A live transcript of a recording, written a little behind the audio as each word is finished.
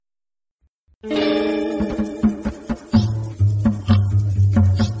And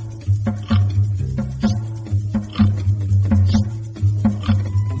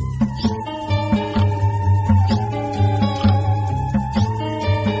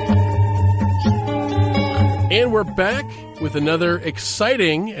we're back with another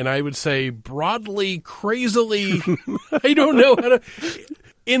exciting, and I would say broadly, crazily, I don't know how to,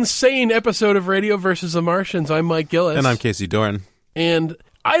 insane episode of Radio versus the Martians. I'm Mike Gillis. And I'm Casey Doran. And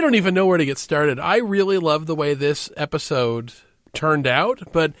I don't even know where to get started. I really love the way this episode turned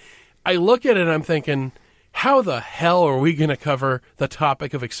out, but I look at it and I'm thinking, how the hell are we going to cover the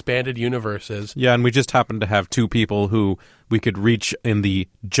topic of expanded universes? Yeah, and we just happened to have two people who we could reach in the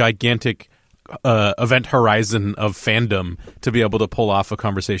gigantic event horizon of fandom to be able to pull off a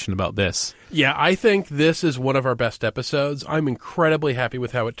conversation about this. Yeah, I think this is one of our best episodes. I'm incredibly happy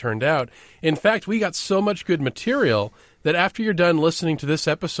with how it turned out. In fact, we got so much good material that after you're done listening to this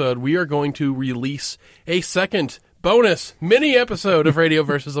episode, we are going to release a second bonus mini episode of Radio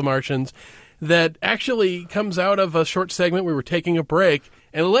versus the Martians that actually comes out of a short segment. We were taking a break,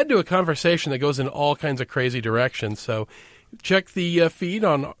 and it led to a conversation that goes in all kinds of crazy directions. So check the feed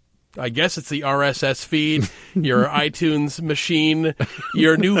on, I guess it's the RSS feed, your iTunes machine,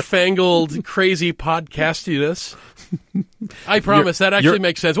 your newfangled crazy podcastiness. I promise that actually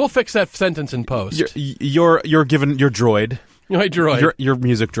makes sense. We'll fix that sentence in post. You're given your droid. My droid. Your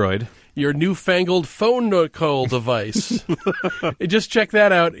music droid. Your newfangled phone call device. Just check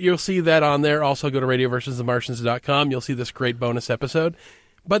that out. You'll see that on there. Also go to radioversusthemartians.com. You'll see this great bonus episode.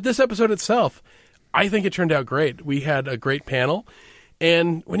 But this episode itself, I think it turned out great. We had a great panel.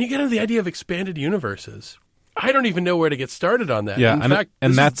 And when you get into the idea of expanded universes, I don't even know where to get started on that. Yeah,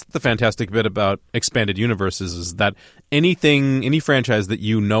 and that's the fantastic bit about expanded universes is that any franchise that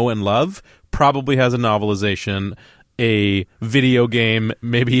you know and love probably has a novelization, a video game,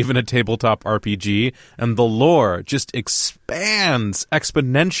 maybe even a tabletop RPG, and the lore just expands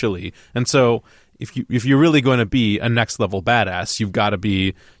exponentially. And so if you're really going to be a next level badass, you've got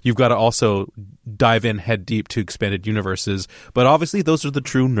to also dive in head deep to expanded universes. But obviously, those are the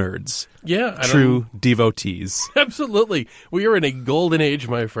true nerds. Yeah, true devotees. Absolutely, we are in a golden age,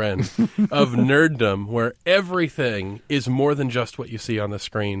 my friend, of nerddom, where everything is more than just what you see on the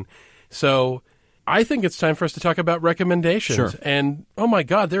screen. So I think it's time for us to talk about recommendations. Sure. And oh my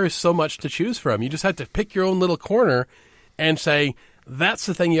God, there is so much to choose from. You just had to pick your own little corner and say, that's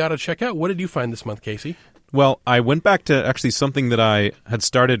the thing you ought to check out. What did you find this month, Casey? Well, I went back to actually something that I had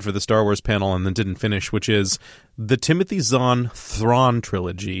started for the Star Wars panel and then didn't finish, which is the Timothy Zahn Thrawn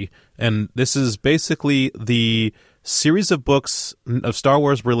trilogy. And this is basically the series of books of Star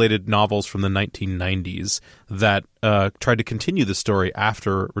Wars-related novels from the 1990s that tried to continue the story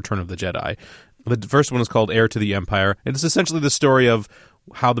after Return of the Jedi. The first one is called Heir to the Empire. It's essentially the story of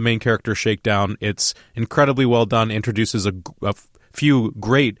how the main characters shake down. It's incredibly well done, introduces a few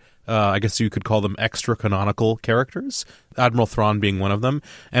great, I guess you could call them extra-canonical characters, Admiral Thrawn being one of them,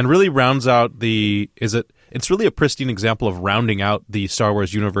 and really rounds out it's really a pristine example of rounding out the Star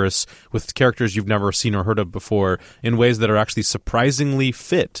Wars universe with characters you've never seen or heard of before in ways that are actually surprisingly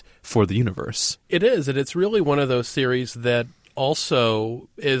fit for the universe. It is, and it's really one of those series that also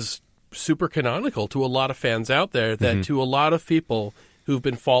is super canonical to a lot of fans out there, that to a lot of people who've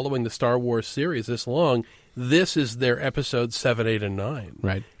been following the Star Wars series this long, this is their episodes 7, 8, and 9.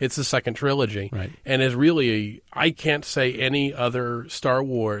 Right. It's the second trilogy. Right. And is really, I can't say any other Star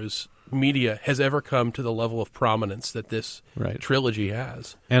Wars media has ever come to the level of prominence that this trilogy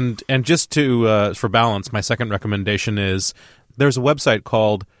has. And just to for balance, my second recommendation is there's a website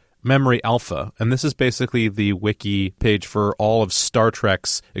called Memory Alpha, and this is basically the wiki page for all of Star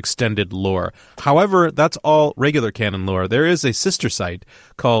Trek's extended lore. However, that's all regular canon lore. There is a sister site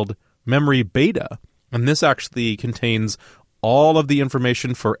called Memory Beta, and this actually contains all of the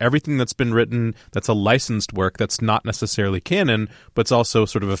information for everything that's been written that's a licensed work that's not necessarily canon, but it's also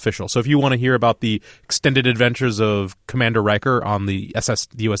sort of official. So if you want to hear about the extended adventures of Commander Riker on the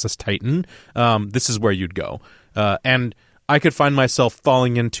USS Titan, this is where you'd go. And I could find myself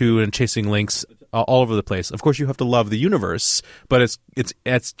falling into and chasing links all over the place. Of course, you have to love the universe, but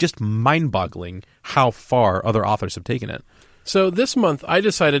it's just mind-boggling how far other authors have taken it. So this month, I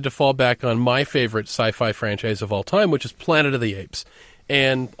decided to fall back on my favorite sci-fi franchise of all time, which is Planet of the Apes.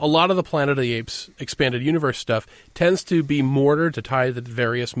 And a lot of the Planet of the Apes expanded universe stuff tends to be mortared to tie the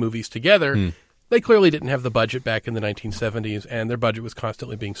various movies together. They clearly didn't have the budget back in the 1970s, and their budget was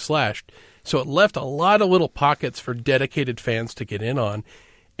constantly being slashed. So it left a lot of little pockets for dedicated fans to get in on.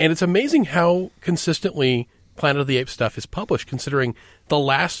 And it's amazing how consistently Planet of the Apes stuff is published, considering the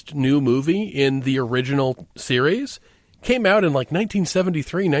last new movie in the original series came out in like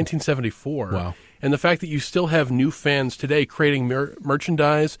 1973, 1974. Wow. And the fact that you still have new fans today creating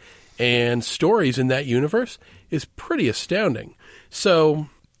merchandise and stories in that universe is pretty astounding. So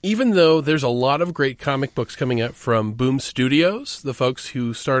even though there's a lot of great comic books coming out from Boom Studios, the folks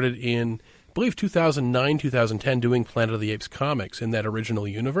who started in, I believe, 2009, 2010, doing Planet of the Apes comics in that original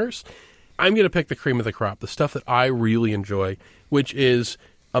universe, I'm going to pick the cream of the crop, the stuff that I really enjoy, which is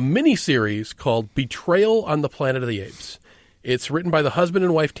a mini-series called Betrayal on the Planet of the Apes. It's written by the husband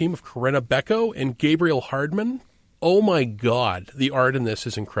and wife team of Corinna Bechko and Gabriel Hardman. Oh my God, the art in this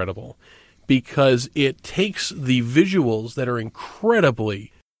is incredible because it takes the visuals that are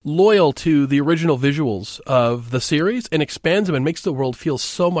incredibly loyal to the original visuals of the series and expands them and makes the world feel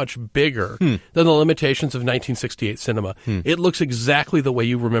so much bigger than the limitations of 1968 cinema. It looks exactly the way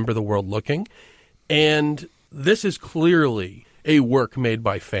you remember the world looking. And this is clearly a work made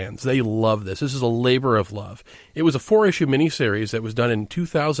by fans. They love this. This is a labor of love. It was a 4-issue miniseries that was done in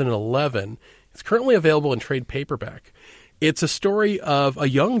 2011. It's currently available in trade paperback. It's a story of a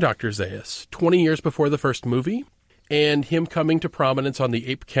young Dr. Zaius, 20 years before the first movie, and him coming to prominence on the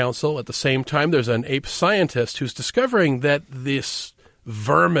Ape Council. At the same time, there's an ape scientist who's discovering that this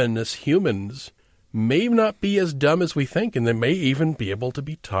vermin, this humans, may not be as dumb as we think, and they may even be able to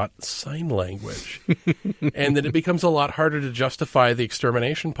be taught sign language. And that it becomes a lot harder to justify the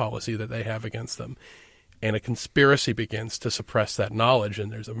extermination policy that they have against them. And a conspiracy begins to suppress that knowledge.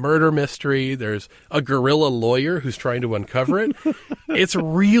 And there's a murder mystery. There's a guerrilla lawyer who's trying to uncover it. It's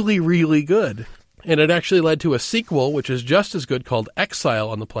really, really good. And it actually led to a sequel, which is just as good, called Exile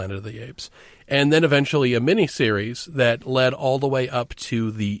on the Planet of the Apes. And then eventually a miniseries that led all the way up to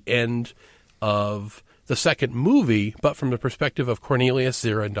the end of the second movie, but from the perspective of Cornelius,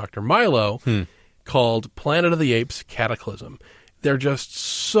 Zira, and Dr. Milo, called Planet of the Apes Cataclysm. They're just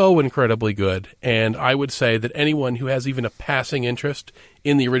so incredibly good, and I would say that anyone who has even a passing interest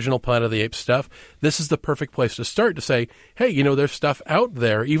in the original Planet of the Apes stuff, this is the perfect place to start to say, hey, you know, there's stuff out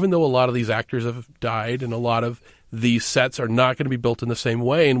there, even though a lot of these actors have died and a lot of these sets are not going to be built in the same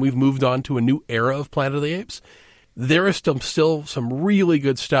way, and we've moved on to a new era of Planet of the Apes. There is still some really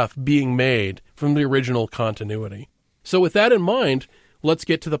good stuff being made from the original continuity. So with that in mind, let's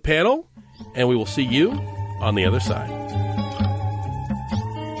get to the panel, and we will see you on the other side.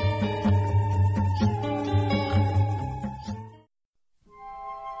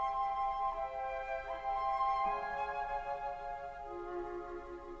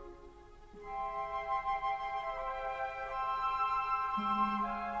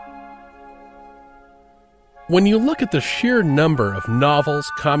 When you look at the sheer number of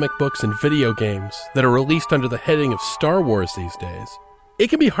novels, comic books, and video games that are released under the heading of Star Wars these days, it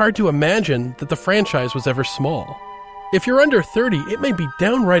can be hard to imagine that the franchise was ever small. If you're under 30, it may be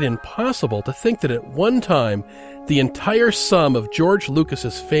downright impossible to think that at one time, the entire sum of George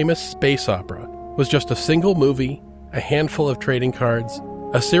Lucas's famous space opera was just a single movie, a handful of trading cards,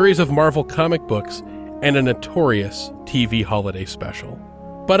 a series of Marvel comic books, and a notorious TV holiday special.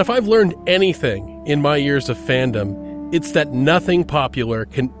 But if I've learned anything in my years of fandom, it's that nothing popular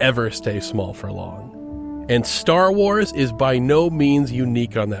can ever stay small for long. And Star Wars is by no means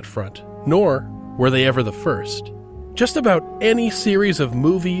unique on that front, nor were they ever the first. Just about any series of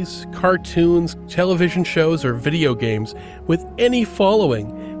movies, cartoons, television shows, or video games with any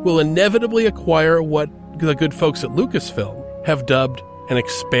following will inevitably acquire what the good folks at Lucasfilm have dubbed an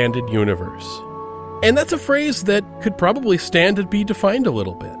expanded universe. And that's a phrase that could probably stand to be defined a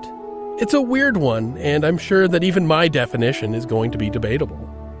little bit. It's a weird one, and I'm sure that even my definition is going to be debatable.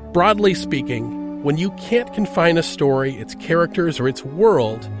 Broadly speaking, when you can't confine a story, its characters, or its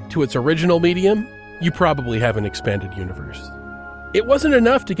world to its original medium, you probably have an expanded universe. It wasn't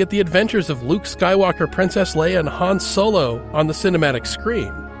enough to get the adventures of Luke Skywalker, Princess Leia, and Han Solo on the cinematic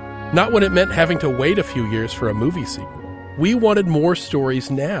screen. Not when it meant having to wait a few years for a movie sequel. We wanted more stories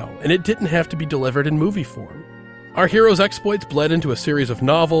now, and it didn't have to be delivered in movie form. Our heroes' exploits bled into a series of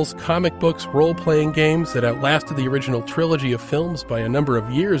novels, comic books, role-playing games that outlasted the original trilogy of films by a number of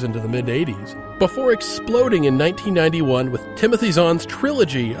years into the mid-'80s, before exploding in 1991 with Timothy Zahn's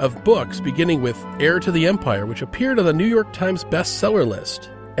trilogy of books, beginning with Heir to the Empire, which appeared on the New York Times bestseller list,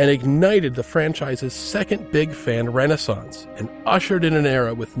 and ignited the franchise's second big fan renaissance, and ushered in an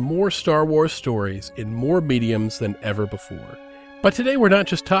era with more Star Wars stories in more mediums than ever before. But today we're not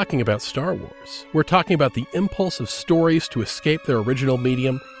just talking about Star Wars. We're talking about the impulse of stories to escape their original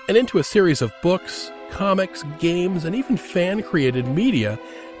medium and into a series of books, comics, games, and even fan-created media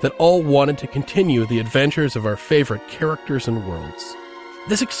that all wanted to continue the adventures of our favorite characters and worlds.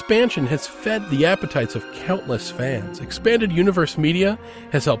 This expansion has fed the appetites of countless fans. Expanded Universe Media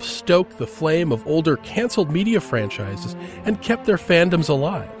has helped stoke the flame of older canceled media franchises and kept their fandoms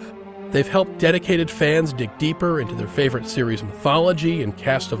alive. They've helped dedicated fans dig deeper into their favorite series' mythology and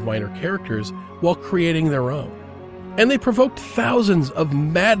cast of minor characters while creating their own. And they provoked thousands of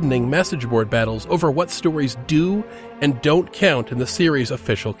maddening message board battles over what stories do and don't count in the series'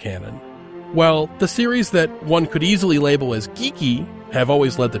 official canon. While the series that one could easily label as geeky have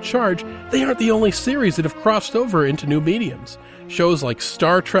always led the charge, they aren't the only series that have crossed over into new mediums. Shows like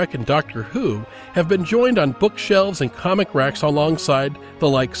Star Trek and Doctor Who have been joined on bookshelves and comic racks alongside the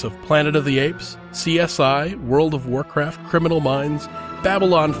likes of Planet of the Apes, CSI, World of Warcraft, Criminal Minds,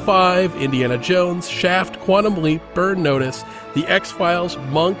 Babylon 5, Indiana Jones, Shaft, Quantum Leap, Burn Notice, The X-Files,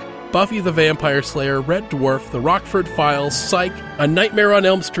 Monk, Buffy the Vampire Slayer, Red Dwarf, The Rockford Files, Psych, A Nightmare on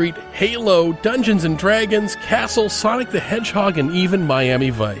Elm Street, Halo, Dungeons & Dragons, Castle, Sonic the Hedgehog, and even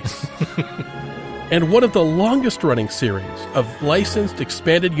Miami Vice. And one of the longest-running series of licensed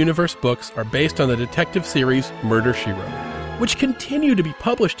expanded universe books are based on the detective series Murder, She Wrote, which continue to be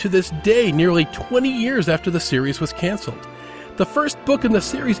published to this day nearly 20 years after the series was canceled. The first book in the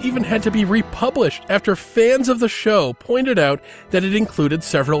series even had to be republished after fans of the show pointed out that it included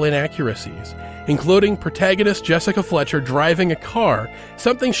several inaccuracies, including protagonist Jessica Fletcher driving a car,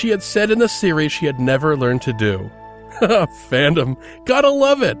 something she had said in the series she had never learned to do. Fandom. Gotta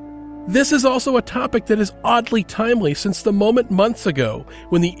love it! This is also a topic that is oddly timely since the moment months ago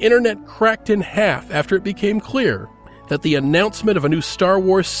when the internet cracked in half after it became clear that the announcement of a new Star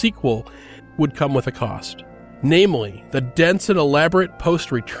Wars sequel would come with a cost. Namely, the dense and elaborate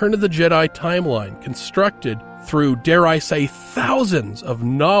post-Return of the Jedi timeline constructed through, dare I say, thousands of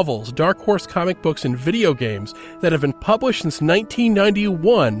novels, Dark Horse comic books, and video games that have been published since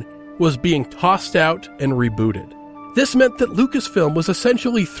 1991 was being tossed out and rebooted. This meant that Lucasfilm was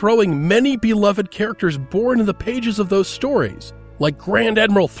essentially throwing many beloved characters born in the pages of those stories, like Grand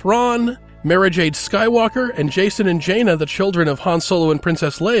Admiral Thrawn, Mara Jade Skywalker, and Jason and Jaina, the children of Han Solo and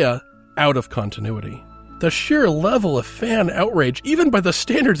Princess Leia, out of continuity. The sheer level of fan outrage, even by the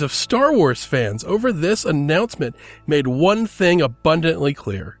standards of Star Wars fans, over this announcement made one thing abundantly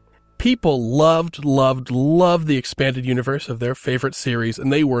clear. People loved the expanded universe of their favorite series,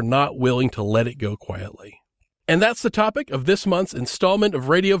 and they were not willing to let it go quietly. And that's the topic of this month's installment of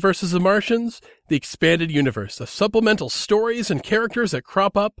Radio vs. the Martians, the expanded universe, the supplemental stories and characters that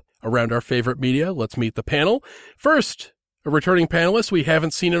crop up around our favorite media. Let's meet the panel. First, a returning panelist we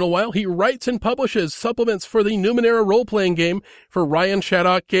haven't seen in a while. He writes and publishes supplements for the Numenera role-playing game for Ryan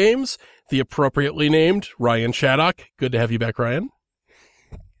Shaddock Games, the appropriately named Ryan Shaddock. Good to have you back, Ryan.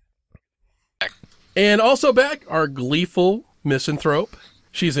 And also back, our gleeful misanthrope.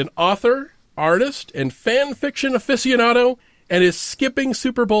 She's an author, artist, and fan fiction aficionado, and is skipping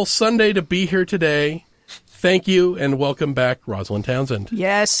Super Bowl Sunday to be here today. Thank you, and welcome back, Rosalind Townsend.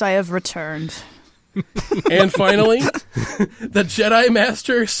 Yes, I have returned. And finally, the Jedi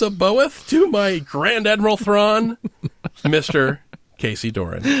Master Saboeth to my Grand Admiral Thrawn, Mr. Casey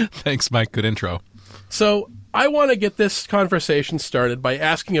Doran. Thanks, Mike. Good intro. So I want to get this conversation started by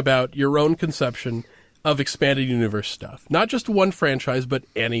asking about your own conception of expanded universe stuff. Not just one franchise, but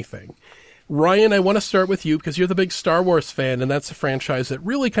anything. Ryan, I want to start with you because you're the big Star Wars fan, and that's a franchise that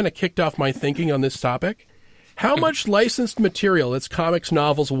really kind of kicked off my thinking on this topic. How much licensed material, it's comics,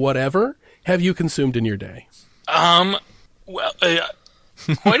 novels, whatever, have you consumed in your day? Well,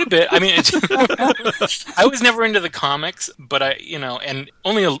 quite a bit. I mean, I was never into the comics, but and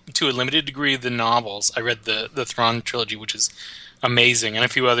only to a limited degree the novels. I read the Thrawn trilogy, which is amazing, and a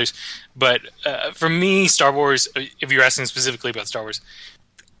few others. But for me, Star Wars, if you're asking specifically about Star Wars.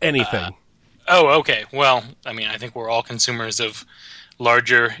 Anything. Okay. Well, I mean, I think we're all consumers of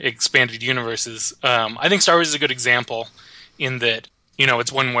larger, expanded universes. I think Star Wars is a good example in that,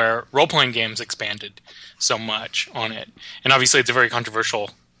 it's one where role-playing games expanded so much on it. And obviously it's a very controversial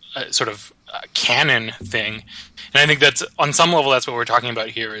canon thing. And I think that's, on some level, that's what we're talking about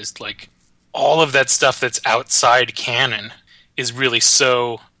here is, like, all of that stuff that's outside canon is really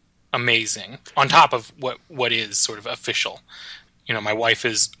so amazing, on top of what is sort of official. My wife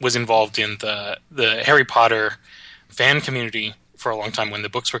was involved in the Harry Potter fan community for a long time when the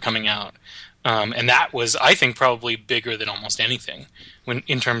books were coming out. And that was, I think, probably bigger than almost anything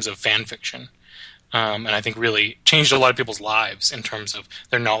in terms of fan fiction. And I think really changed a lot of people's lives in terms of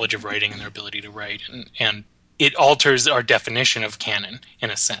their knowledge of writing and their ability to write. And it alters our definition of canon, in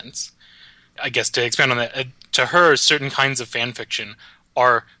a sense. I guess to expand on that, to her, certain kinds of fan fiction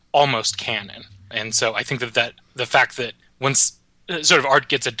are almost canon. And so I think that the fact that once sort of art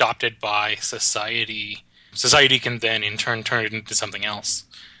gets adopted by society, society can then in turn turn it into something else.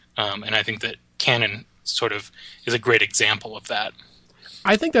 And I think that canon sort of is a great example of that.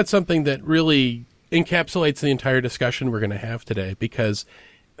 I think that's something that really encapsulates the entire discussion we're going to have today, because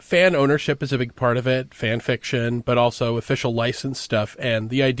fan ownership is a big part of it, fan fiction, but also official license stuff, and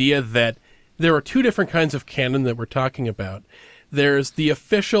the idea that there are two different kinds of canon that we're talking about. There's the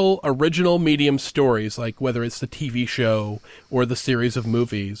official original medium stories, like whether it's the TV show or the series of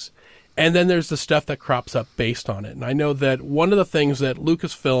movies, and then there's the stuff that crops up based on it. And I know that one of the things that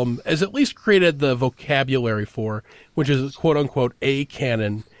Lucasfilm has at least created the vocabulary for, which is quote-unquote A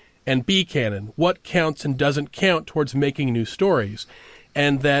canon and B canon, what counts and doesn't count towards making new stories.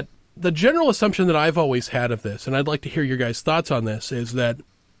 And that the general assumption that I've always had of this, and I'd like to hear your guys' thoughts on this, is that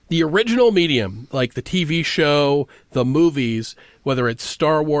the original medium, like the TV show, the movies, whether it's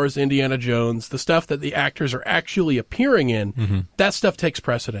Star Wars, Indiana Jones, the stuff that the actors are actually appearing in, that stuff takes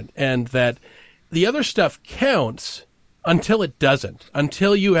precedent. And that the other stuff counts until it doesn't,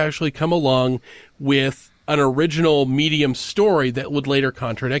 until you actually come along with an original medium story that would later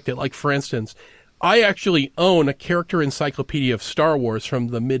contradict it. Like, for instance, I actually own a character encyclopedia of Star Wars from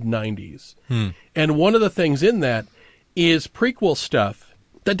the mid-90s. And one of the things in that is prequel stuff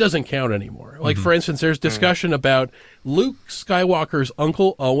that doesn't count anymore. Like, for instance, there's discussion about Luke Skywalker's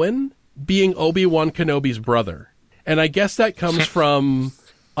Uncle Owen being Obi-Wan Kenobi's brother. And I guess that comes from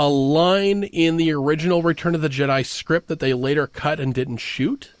a line in the original Return of the Jedi script that they later cut and didn't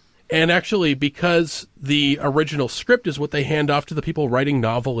shoot. And actually, because the original script is what they hand off to the people writing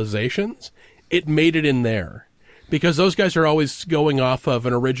novelizations, it made it in there. Because those guys are always going off of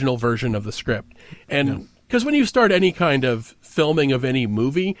an original version of the script. And because when you start any kind of filming of any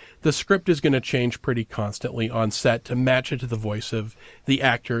movie, the script is going to change pretty constantly on set to match it to the voice of the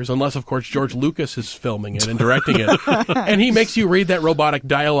actors, unless, of course, George Lucas is filming it and directing it. And he makes you read that robotic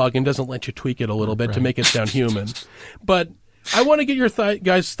dialogue and doesn't let you tweak it a little bit to make it sound human. But I want to get your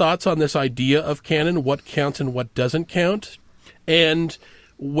guys' thoughts on this idea of canon, what counts and what doesn't count, and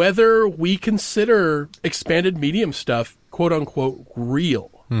whether we consider expanded medium stuff, quote-unquote,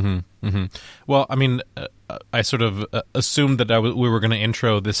 real. Well, I mean, I sort of assumed that we were going to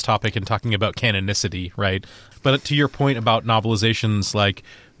intro this topic in talking about canonicity, right? But to your point about novelizations, like,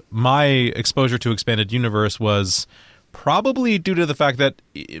 my exposure to Expanded Universe was probably due to the fact that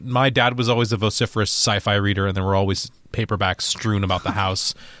my dad was always a vociferous sci-fi reader, and there were always paperbacks strewn about the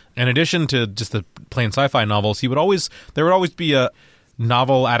house. In addition to just the plain sci-fi novels, there would always be a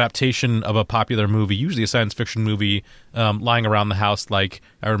novel adaptation of a popular movie, usually a science fiction movie, lying around the house. Like,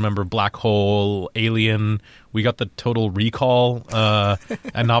 I remember Black Hole, Alien. We got the Total Recall, a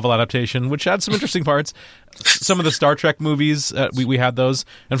novel adaptation, which had some interesting parts. Some of the Star Trek movies, we had those.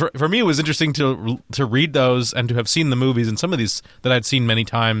 And for me, it was interesting to read those and to have seen the movies, and some of these that I'd seen many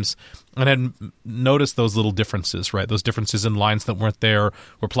times, and had noticed those little differences, right? Those differences in lines that weren't there,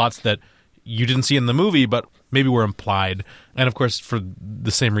 or plots that you didn't see in the movie, but maybe were implied. And of course, for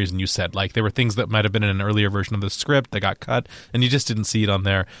the same reason you said, like, there were things that might have been in an earlier version of the script that got cut, and you just didn't see it on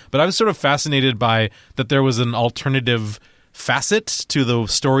there. But I was sort of fascinated by that there was an alternative facet to the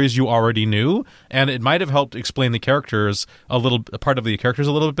stories you already knew, and it might have helped explain the characters a part of the characters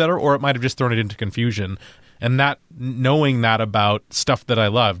a little bit better, or it might have just thrown it into confusion. And that, knowing that about stuff that I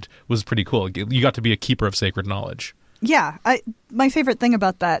loved, was pretty cool. You got to be a keeper of sacred knowledge. Yeah, my favorite thing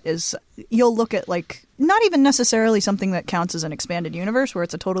about that is you'll look at, like, not even necessarily something that counts as an expanded universe where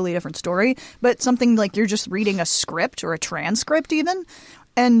it's a totally different story, but something like you're just reading a script or a transcript even,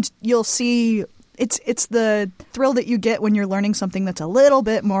 and you'll see it's the thrill that you get when you're learning something that's a little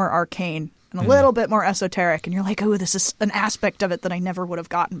bit more arcane and a little bit more esoteric, and you're like, oh, this is an aspect of it that I never would have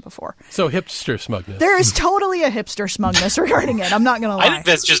gotten before. So hipster smugness. There is totally a hipster smugness regarding it. I'm not going to lie. I think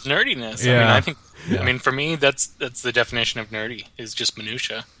that's just nerdiness. Yeah. I mean, for me, that's the definition of nerdy, is just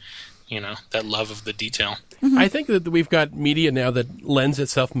minutia. You know, that love of the detail. I think that we've got media now that lends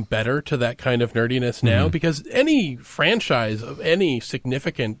itself better to that kind of nerdiness now, because any franchise of any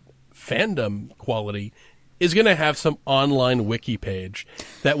significant fandom quality is going to have some online wiki page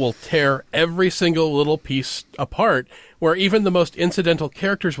that will tear every single little piece apart, where even the most incidental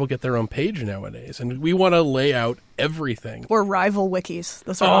characters will get their own page nowadays. And we want to lay out everything. Or rival wikis.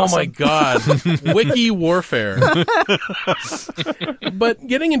 Those are Oh awesome. my God. Wiki warfare. But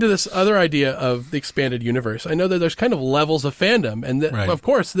getting into this other idea of the expanded universe, I know that there's kind of levels of fandom. And that, Right. of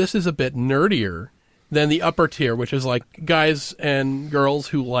course, this is a bit nerdier than the upper tier, which is like guys and girls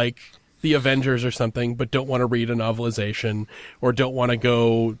who like the Avengers or something, but don't want to read a novelization or don't want to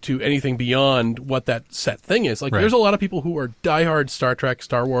go to anything beyond what that set thing is. Like, Right. There's a lot of people who are diehard Star Trek,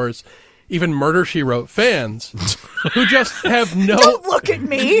 Star Wars even Murder, She Wrote fans who just have no... Don't look at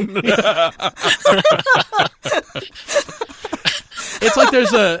me! It's like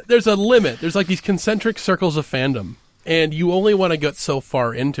there's a limit. There's like these concentric circles of fandom, and you only want to get so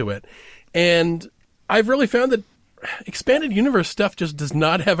far into it. And I've really found that expanded universe stuff just does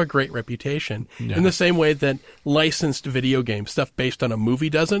not have a great reputation in the same way that licensed video game stuff based on a movie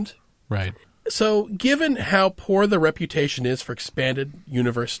doesn't. Right. So given how poor the reputation is for expanded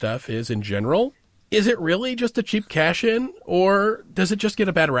universe stuff is in general, is it really just a cheap cash-in, or does it just get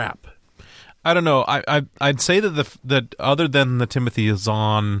a bad rap? I don't know. I'd say that other than the Timothy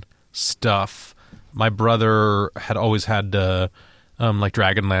Zahn stuff, my brother had always had like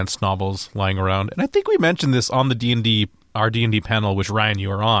Dragonlance novels lying around, and I think we mentioned this on the our D&D panel, which Ryan, you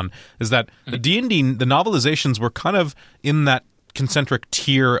were on, is that the D&D, the novelizations were kind of in that concentric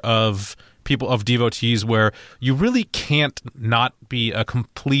tier of people, of devotees, where you really can't not be a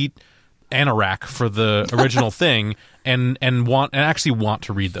complete anorak for the original thing and actually want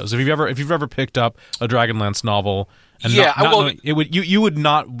to read those. If you've ever picked up a Dragonlance novel and you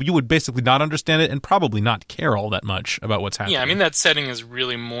would basically not understand it and probably not care all that much about what's happening. Yeah, I mean, that setting is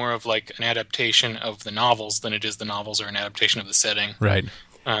really more of like an adaptation of the novels than it is the novels are an adaptation of the setting. Right.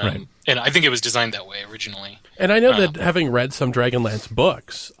 Right. And I think it was designed that way originally. And I know that having read some Dragonlance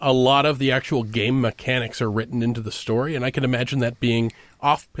books, a lot of the actual game mechanics are written into the story, and I can imagine that being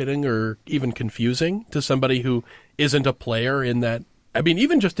off-putting or even confusing to somebody who isn't a player in that. I mean,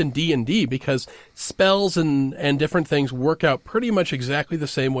 even just in D&D, because spells and different things work out pretty much exactly the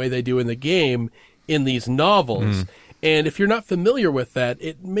same way they do in the game in these novels. And if you're not familiar with that,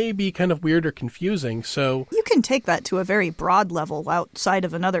 it may be kind of weird or confusing. So you can take that to a very broad level outside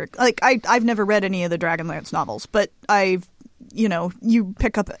of another. Like I've never read any of the Dragonlance novels, but you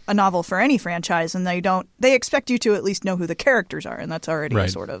pick up a novel for any franchise and they expect you to at least know who the characters are, and that's already a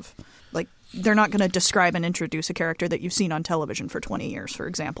sort of like, they're not going to describe and introduce a character that you've seen on television for 20 years, for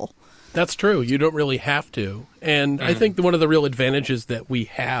example. That's true. You don't really have to. And I think one of the real advantages that we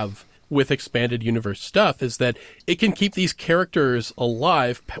have with expanded universe stuff is that it can keep these characters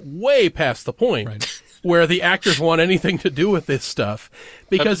alive way past the point where the actors want anything to do with this stuff.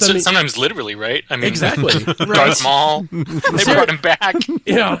 Because sometimes literally, right? I mean, exactly. Darth Maul, they brought him back.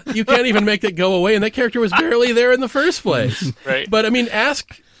 Yeah, you can't even make it go away, and that character was barely there in the first place. Right. But I mean,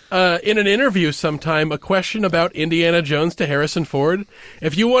 ask in an interview sometime a question about Indiana Jones to Harrison Ford.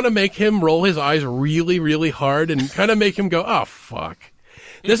 If you want to make him roll his eyes really, really hard and kind of make him go, oh, fuck.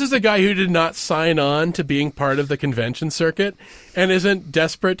 This is a guy who did not sign on to being part of the convention circuit and isn't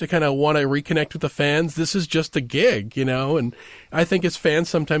desperate to kind of want to reconnect with the fans. This is just a gig, and I think as fans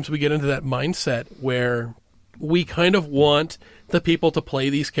sometimes we get into that mindset where we kind of want the people to play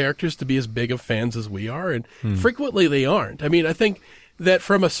these characters to be as big of fans as we are, and frequently they aren't. I mean, I think that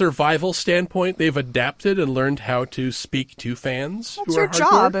from a survival standpoint, they've adapted and learned how to speak to fans. That's your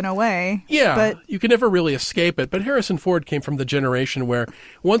job in a way. Yeah, but you can never really escape it. But Harrison Ford came from the generation where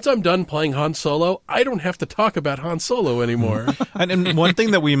once I'm done playing Han Solo, I don't have to talk about Han Solo anymore. And one thing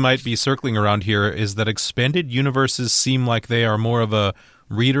that we might be circling around here is that expanded universes seem like they are more of a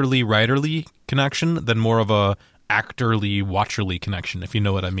readerly, writerly connection than more of a actorly, watcherly connection, if you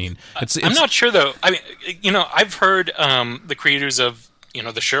know what I mean. I'm not sure, though. I mean, I've heard the creators of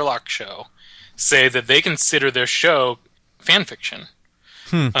the Sherlock show say that they consider their show fan fiction.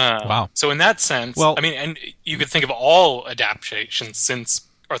 Wow. So in that sense, I mean, and you could think of all adaptations since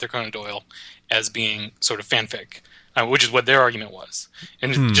Arthur Conan Doyle as being sort of fanfic, which is what their argument was.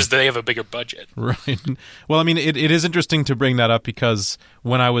 And just they have a bigger budget. Right. Well, I mean, it is interesting to bring that up because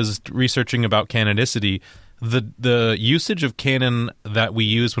when I was researching about canonicity, the usage of canon that we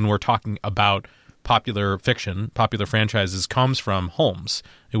use when we're talking about popular fiction, popular franchises, comes from Holmes.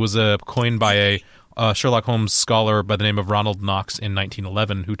 It was coined by a Sherlock Holmes scholar by the name of Ronald Knox in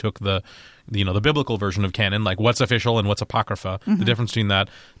 1911, who took the biblical version of canon, like what's official and what's apocrypha, the difference between that,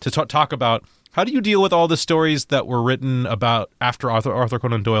 to talk about how do you deal with all the stories that were written about after Arthur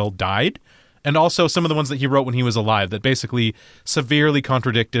Conan Doyle died, and also some of the ones that he wrote when he was alive that basically severely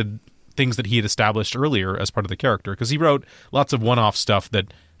contradicted things that he had established earlier as part of the character, because he wrote lots of one-off stuff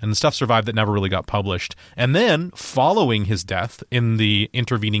and stuff survived that never really got published. And then, following his death in the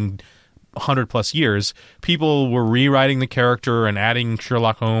intervening 100+ years, people were rewriting the character and adding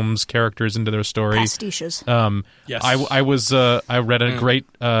Sherlock Holmes characters into their story. Pastiches. Yes. I read a great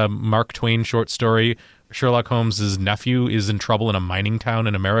Mark Twain short story Sherlock Holmes' nephew is in trouble in a mining town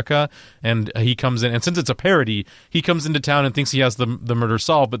in America, and he comes in, and since it's a parody, he comes into town and thinks he has the murder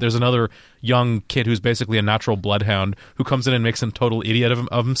solved, but there's another young kid who's basically a natural bloodhound who comes in and makes a total idiot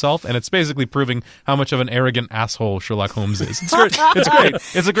of himself, and it's basically proving how much of an arrogant asshole Sherlock Holmes is. It's great. It's great.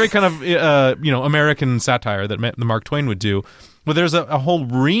 It's a great kind of American satire that the Mark Twain would do. But there's a whole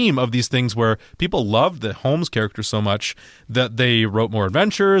ream of these things where people loved the Holmes character so much that they wrote more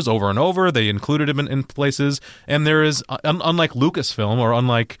adventures over and over. They included him in places. And there is, unlike Lucasfilm or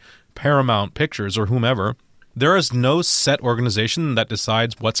unlike Paramount Pictures or whomever, there is no set organization that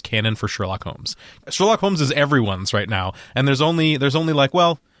decides what's canon for Sherlock Holmes. Sherlock Holmes is everyone's right now. And there's only like,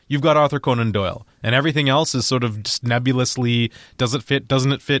 well, you've got Arthur Conan Doyle, and everything else is sort of just nebulously, does it fit,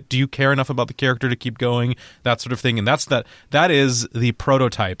 doesn't it fit, do you care enough about the character to keep going, that sort of thing. And that is the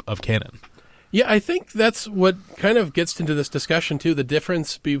prototype of canon. Yeah, I think that's what kind of gets into this discussion, too, the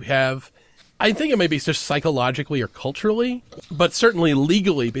difference we have. I think it may be just psychologically or culturally, but certainly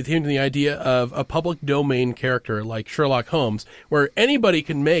legally between the idea of a public domain character like Sherlock Holmes, where anybody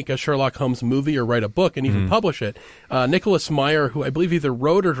can make a Sherlock Holmes movie or write a book and even publish it. Nicholas Meyer, who I believe either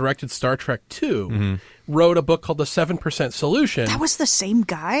wrote or directed Star Trek II, wrote a book called The 7% Solution. That was the same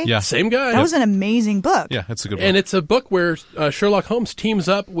guy? Yeah. Same guy. That was an amazing book. Yeah, it's a good book. And it's a book where Sherlock Holmes teams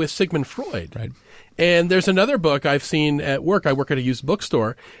up with Sigmund Freud. Right. And there's another book I've seen at work. I work at a used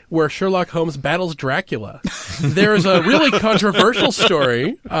bookstore where Sherlock Holmes battles Dracula. There's a really controversial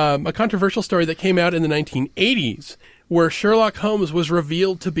story, that came out in the 1980s where Sherlock Holmes was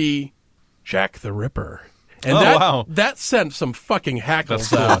revealed to be Jack the Ripper. And that sent some fucking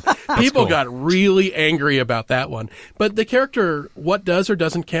hackles out. People got really angry about that one. But the character, what does or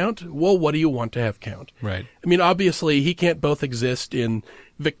doesn't count? Well, what do you want to have count? Right. I mean, obviously, he can't both exist in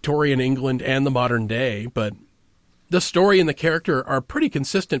Victorian England and the modern day, but the story and the character are pretty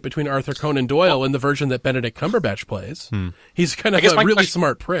consistent between Arthur Conan Doyle and the version that Benedict Cumberbatch plays. He's kind of a really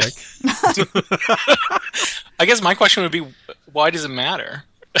smart prick. I guess my question would be, why does it matter?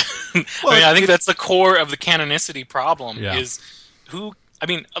 I think that's the core of the canonicity problem is who... I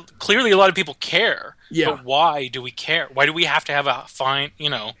mean, clearly a lot of people care, but why do we care? Why do we have to have a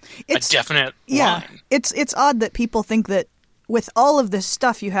definite line? It's odd that people think that with all of this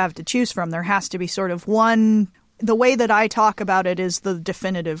stuff you have to choose from, there has to be sort of one... The way that I talk about it is the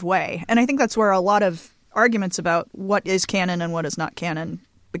definitive way. And I think that's where a lot of arguments about what is canon and what is not canon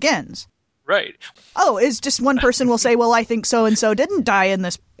begins. Right. Oh, is just one person will say, well, I think so-and-so didn't die in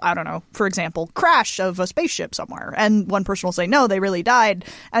this, I don't know, for example, crash of a spaceship somewhere. And one person will say, no, they really died.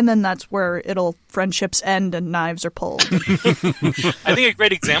 And then that's where friendships end and knives are pulled. I think a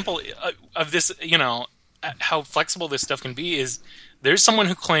great example of this, how flexible this stuff can be is there's someone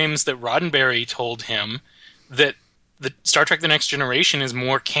who claims that Roddenberry told him that the Star Trek The Next Generation is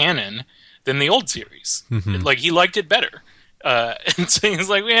more canon than the old series. Like, he liked it better. And so he's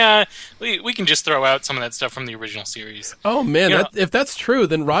like, yeah, we can just throw out some of that stuff from the original series. Oh, man, if that's true,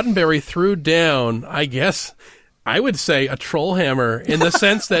 then Roddenberry threw down, I guess, I would say a troll hammer in the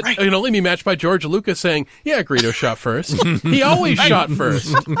sense that it can only be matched by George Lucas saying, yeah, Greedo shot first. He always shot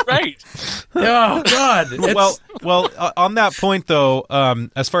first. Right. Oh, God. Well, on that point, though,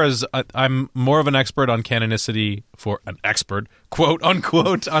 as far as I'm more of an expert on canonicity for an expert, quote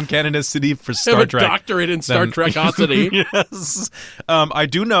unquote, on canonicity for Star Trek. A doctorate in Star Trekosity. Yes. I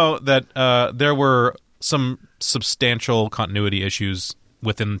do know that there were some substantial continuity issues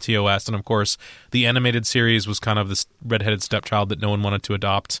within TOS, and of course, the animated series was kind of this redheaded stepchild that no one wanted to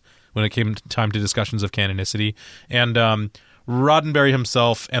adopt when it came time to discussions of canonicity. And Roddenberry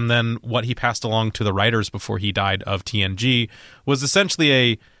himself, and then what he passed along to the writers before he died of TNG, was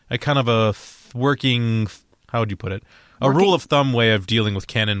essentially a kind of a working, how would you put it? A rule of thumb way of dealing with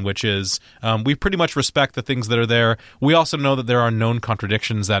canon, which is we pretty much respect the things that are there. We also know that there are known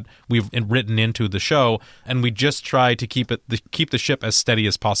contradictions that we've written into the show, and we just try to keep the ship as steady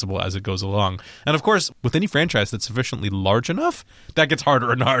as possible as it goes along. And of course, with any franchise that's sufficiently large enough, that gets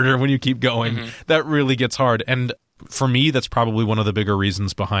harder and harder when you keep going. That really gets hard. And for me, that's probably one of the bigger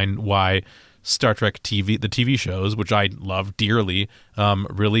reasons behind why Star Trek TV, the TV shows, which I love dearly,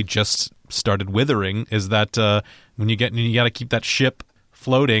 really just started withering, is that when you got to keep that ship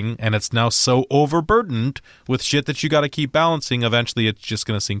floating, and it's now so overburdened with shit that you got to keep balancing, eventually it's just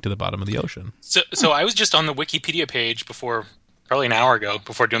going to sink to the bottom of the ocean. So I was just on the Wikipedia page probably an hour ago,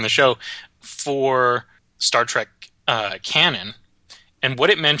 before doing the show, for Star Trek canon, and what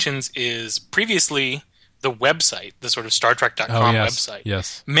it mentions is previously the website, the sort of StarTrek.com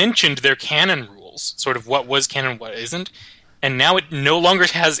website, mentioned their canon rules, sort of what was canon, what isn't, and now it no longer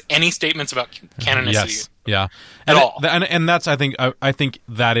has any statements about canonicity. At all. And that's I think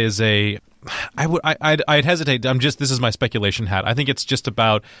that is I'd hesitate. This is my speculation hat. I think it's just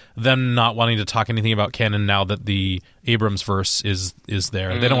about them not wanting to talk anything about canon now that the Abrams verse is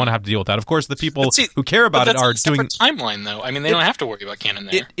there. They don't want to have to deal with that. Of course, the people who care about it are doing timeline though. I mean, they don't have to worry about canon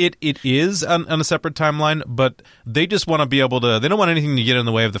there. It is on a separate timeline, but they just want to be able to. They don't want anything to get in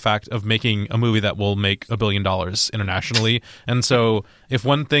the way of the fact of making a movie that will make $1 billion internationally. And so, if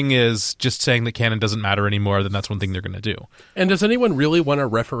one thing is just saying that canon doesn't matter anymore, then that's one thing they're going to do. And does anyone really want to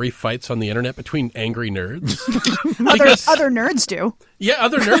referee fights on the internet between angry nerds? Other nerds do. Yeah,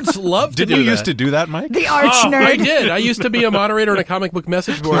 other nerds love to do that. Didn't you used to do that, Mike? The arch nerd. I did. I used to be a moderator on a comic book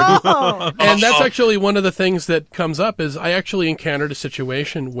message board. And that's actually one of the things that comes up is I actually encountered a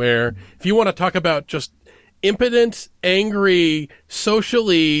situation where if you want to talk about just impotent, angry,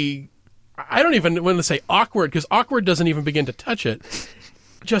 socially, I don't even want to say awkward because awkward doesn't even begin to touch it.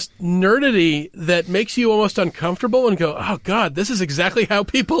 Just nerdity that makes you almost uncomfortable and go, oh, God, this is exactly how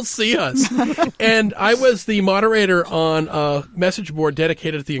people see us. And I was the moderator on a message board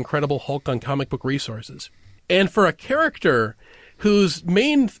dedicated to the Incredible Hulk on Comic Book Resources. And for a character whose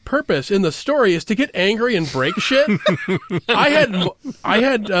main purpose in the story is to get angry and break shit, I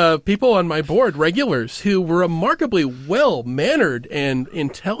had people on my board, regulars, who were remarkably well-mannered and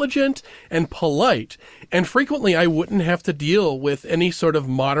intelligent and polite. And frequently I wouldn't have to deal with any sort of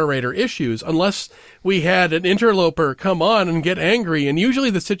moderator issues unless we had an interloper come on and get angry. And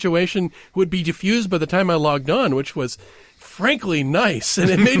usually the situation would be diffused by the time I logged on, which was frankly nice. And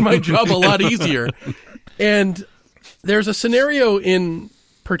it made my job a lot easier. And there's a scenario in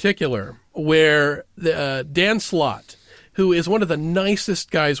particular where Dan Slott, who is one of the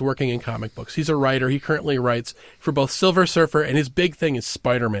nicest guys working in comic books. He's a writer. He currently writes for both Silver Surfer, and his big thing is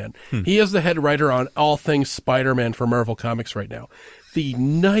Spider-Man. He is the head writer on all things Spider-Man for Marvel Comics right now. The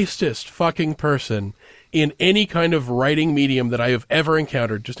nicest fucking person in any kind of writing medium that I have ever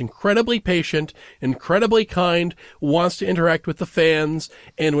encountered. Just incredibly patient, incredibly kind, wants to interact with the fans,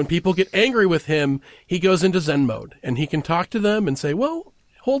 and when people get angry with him, he goes into Zen mode, and he can talk to them and say, well,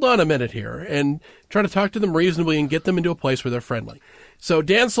 hold on a minute here, and try to talk to them reasonably and get them into a place where they're friendly. So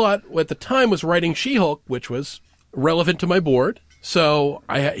Dan Slott, at the time, was writing She-Hulk, which was relevant to my board. So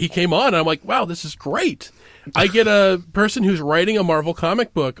he came on, and I'm like, wow, this is great. I get a person who's writing a Marvel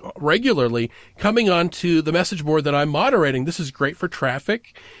comic book regularly coming onto the message board that I'm moderating. This is great for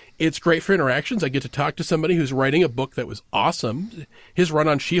traffic. It's great for interactions. I get to talk to somebody who's writing a book that was awesome. His run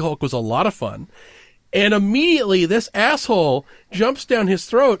on She-Hulk was a lot of fun. And immediately this asshole jumps down his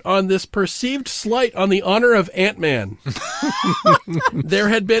throat on this perceived slight on the honor of Ant-Man. There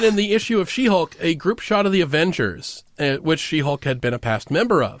had been in the issue of She-Hulk a group shot of the Avengers, which She-Hulk had been a past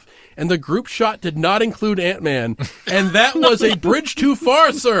member of. And the group shot did not include Ant-Man. And that was a bridge too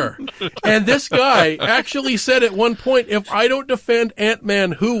far, sir. And this guy actually said at one point, if I don't defend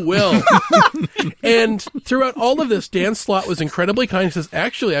Ant-Man, who will? And throughout all of this, Dan Slott was incredibly kind. He says,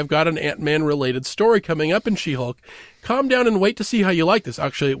 actually, I've got an Ant-Man related story coming up in She-Hulk. Calm down and wait to see how you like this.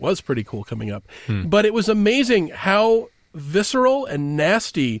 Actually, it was pretty cool coming up. But it was amazing how visceral and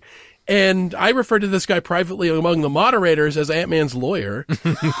nasty. And I refer to this guy privately among the moderators as Ant-Man's lawyer.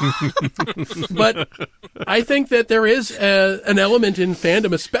 But I think that there is an element in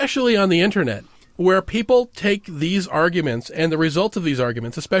fandom, especially on the internet, where people take these arguments and the results of these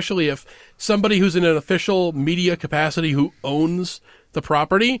arguments, especially if somebody who's in an official media capacity who owns the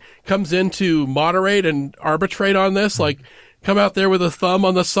property comes in to moderate and arbitrate on this, like come out there with a thumb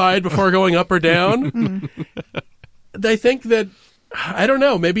on the side before going up or down. They think that, I don't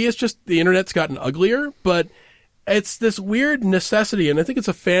know, maybe it's just the internet's gotten uglier, but it's this weird necessity, and I think it's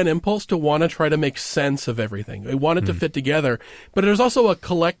a fan impulse to want to try to make sense of everything. They want it to fit together, but there's also a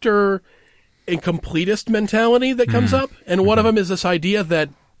collector and completist mentality that comes up, and one of them is this idea that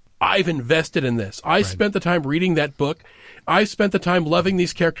I've invested in this. I spent the time reading that book. I spent the time loving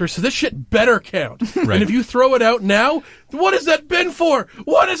these characters, so this shit better count. Right. And if you throw it out now, what has that been for?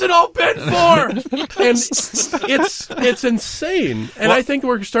 What has it all been for? And it's insane. And I think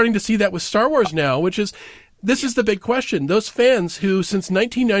we're starting to see that with Star Wars now, which is, this is the big question. Those fans who, since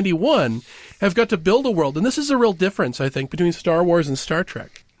 1991, have got to build a world, and this is a real difference, I think, between Star Wars and Star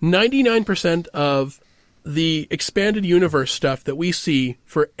Trek. 99% of the expanded universe stuff that we see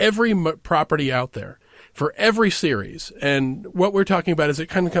for every property out there, for every series. And what we're talking about is it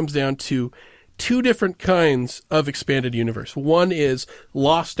kind of comes down to two different kinds of expanded universe. One is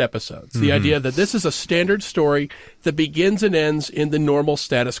lost episodes, the idea that this is a standard story that begins and ends in the normal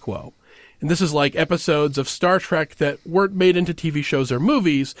status quo. And this is like episodes of Star Trek that weren't made into TV shows or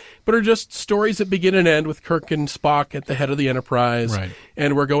movies, but are just stories that begin and end with Kirk and Spock at the head of the Enterprise. Right.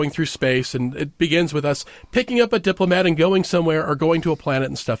 And we're going through space, and it begins with us picking up a diplomat and going somewhere or going to a planet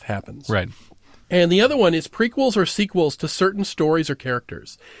and stuff happens. Right. And the other one is prequels or sequels to certain stories or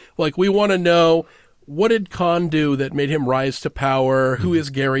characters. Like, we want to know, what did Khan do that made him rise to power? Who is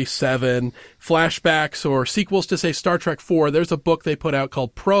Gary Seven? Flashbacks or sequels to, say, Star Trek 4. There's a book they put out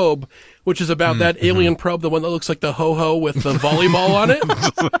called Probe, which is about that alien probe, the one that looks like the ho-ho with the volleyball on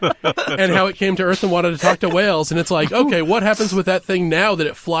it, and how it came to Earth and wanted to talk to whales. And it's like, okay, what happens with that thing now that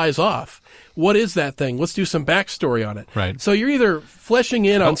it flies off? What is that thing? Let's do some backstory on it. Right. So you're either fleshing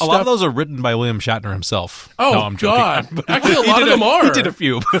in on A stuff. lot of those are written by William Shatner himself. Oh, No, I'm joking. God. Actually, a lot of them are. He did a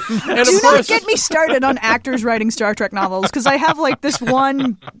few. And of Do not course, get me started on actors writing Star Trek novels, because I have like this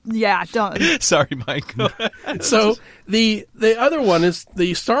one. Yeah, done. Sorry, Mike. so the other one is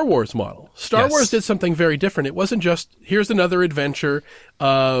the Star Wars model. Star Yes. Wars did something very different. It wasn't just, here's another adventure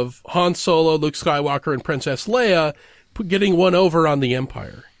of Han Solo, Luke Skywalker, and Princess Leia getting one over on the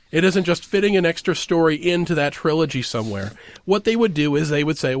Empire. It isn't just fitting an extra story into that trilogy somewhere. What they would do is they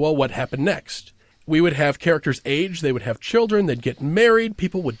would say, well, what happened next? We would have characters age, they would have children, they'd get married,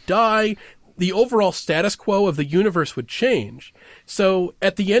 people would die. The overall status quo of the universe would change. So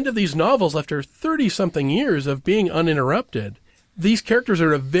at the end of these novels, after 30-something years of being uninterrupted, these characters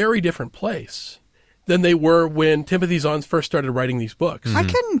are in a very different place than they were when Timothy Zahn first started writing these books.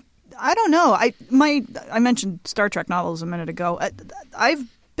 I don't know. I mentioned Star Trek novels a minute ago. I've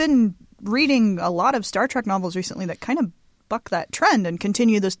been reading a lot of Star Trek novels recently that kind of buck that trend and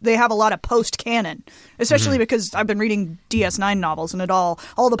continue this. They have a lot of post-canon, especially because I've been reading DS9 novels, and all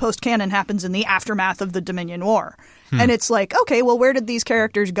the post-canon happens in the aftermath of the Dominion War. And it's like, okay, well, where did these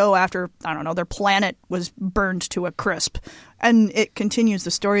characters go after, I don't know, their planet was burned to a crisp? And it continues the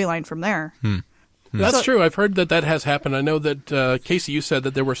storyline from there. That's true. I've heard that has happened. I know that, Casey, you said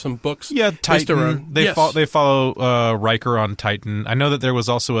that there were some books. Yeah, based Titan. around. They Yes. they follow Riker on Titan. I know that there was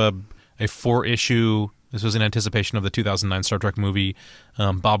also a 4-issue. This was in anticipation of the 2009 Star Trek movie.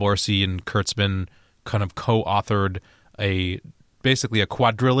 Bob Orsi and Kurtzman kind of co-authored basically a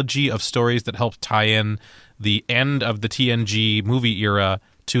quadrilogy of stories that helped tie in the end of the TNG movie era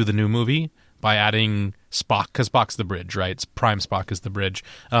to the new movie by adding Spock, because Spock's the bridge, right? It's Prime Spock is the bridge.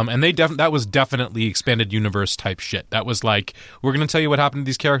 And that was definitely expanded universe type shit. That was like, we're going to tell you what happened to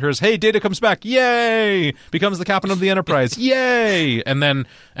these characters. Hey, Data comes back. Yay! Becomes the captain of the Enterprise. Yay! And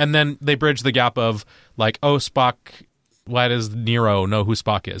then they bridge the gap of like, oh, Spock, why does Nero know who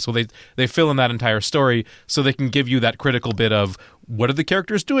Spock is? Well, they fill in that entire story so they can give you that critical bit of what are the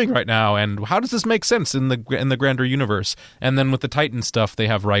characters doing right now and how does this make sense in the grander universe? And then with the Titan stuff, they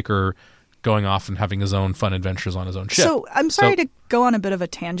have Riker going off and having his own fun adventures on his own ship. So I'm sorry to go on a bit of a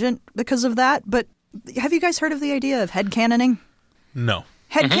tangent because of that, but have you guys heard of the idea of headcanoning? No.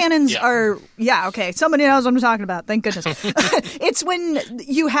 Headcanons Yeah. are, okay, somebody knows what I'm talking about, thank goodness. It's when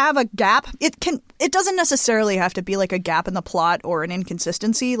you have a gap. It doesn't necessarily have to be like a gap in the plot or an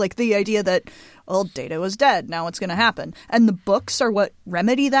inconsistency, like the idea that, well, Data was dead, now what's going to happen? And the books are what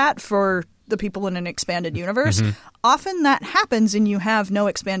remedy that for the people in an expanded universe. Often that happens and you have no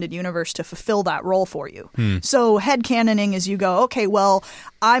expanded universe to fulfill that role for you. So headcanoning is you go, okay, well,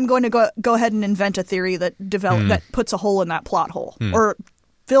 I'm going to go ahead and invent a theory that that puts a hole in that plot hole or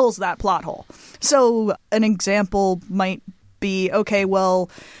fills that plot hole. So an example might be, okay,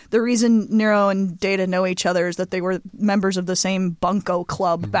 well, the reason Nero and Data know each other is that they were members of the same bunco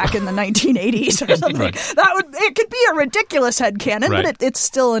club back in the 1980s or something. Right. It could be a ridiculous headcanon, Right. but it's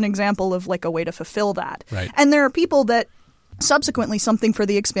still an example of like a way to fulfill that. Right. And there are people that subsequently something for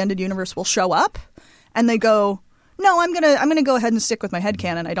the expanded universe will show up and they go, no, I'm gonna go ahead and stick with my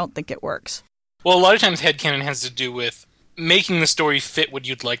headcanon. I don't think it works. Well, a lot of times headcanon has to do with making the story fit what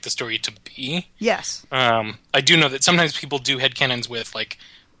you'd like the story to be. Yes. I do know that sometimes people do headcanons with, like,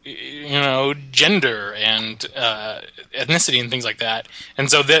 gender and ethnicity and things like that. And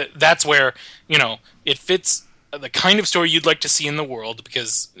so that's where, it fits the kind of story you'd like to see in the world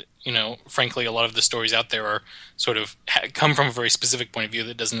because, frankly, a lot of the stories out there are sort of come from a very specific point of view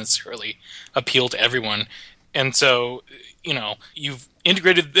that doesn't necessarily appeal to everyone. And so, you've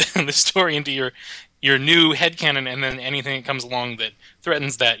integrated the story into your new headcanon, and then anything that comes along that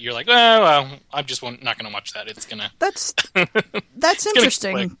threatens that, you're like, oh, well, I'm just not going to watch that. It's going to... That's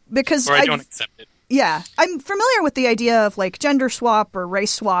interesting because or I don't accept it. Yeah, I'm familiar with the idea of like gender swap or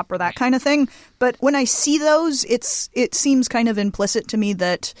race swap or that kind of thing, but when I see those, it seems kind of implicit to me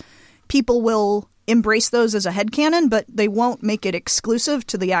that people will embrace those as a headcanon, but they won't make it exclusive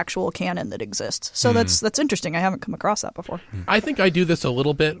to the actual canon that exists. So that's interesting. I haven't come across that before. I think I do this a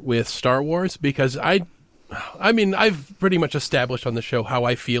little bit with Star Wars because I mean, I've pretty much established on the show how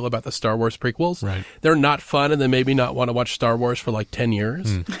I feel about the Star Wars prequels. Right. They're not fun, and they made me not want to watch Star Wars for like 10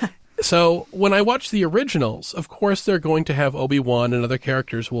 years. So when I watch the originals, of course they're going to have Obi-Wan and other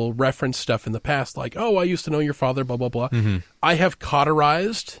characters will reference stuff in the past, like, oh, I used to know your father, blah, blah, blah. I have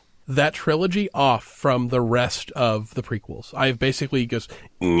cauterized that trilogy off from the rest of the prequels. I've basically just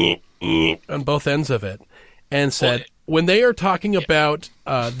on both ends of it and said, when they are talking about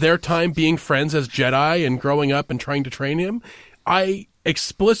their time being friends as Jedi and growing up and trying to train him, I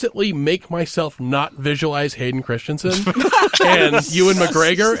explicitly make myself not visualize Hayden Christensen and Ewan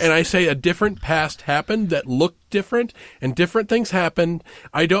McGregor, and I say a different past happened that looked different, and different things happened.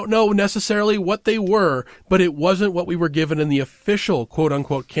 I don't know necessarily what they were, but it wasn't what we were given in the official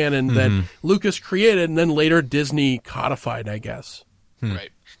quote-unquote canon that Lucas created and then later Disney codified, I guess.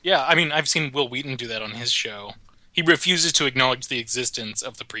 Right. Yeah, I mean, I've seen Will Wheaton do that on his show. He refuses to acknowledge the existence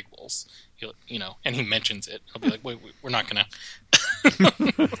of the prequels. And he mentions it. He'll be like, wait, we're not going to...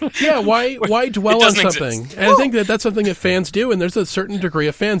 Yeah, why dwell on something? Exist. And I think that's something that fans do, and there's a certain degree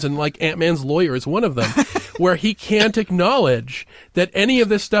of fans, and like Ant-Man's lawyer is one of them, where he can't acknowledge that any of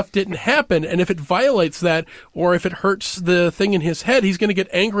this stuff didn't happen, and if it violates that, or if it hurts the thing in his head, he's going to get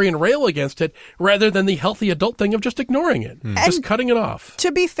angry and rail against it, rather than the healthy adult thing of just ignoring it, just cutting it off.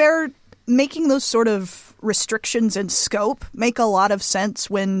 To be fair, making those sort of restrictions in scope make a lot of sense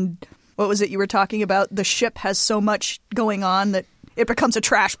when... What was it you were talking about? The ship has so much going on that it becomes a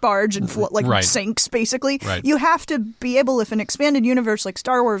trash barge and sinks, basically. Right. You have to be able, if an expanded universe like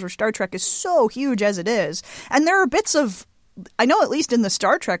Star Wars or Star Trek is so huge as it is, and there are bits of, I know at least in the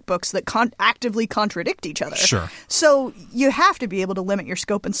Star Trek books, that actively contradict each other. Sure. So you have to be able to limit your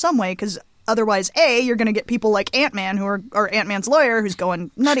scope in some way, because otherwise, you're going to get people like Ant-Man, or Ant-Man's lawyer, who's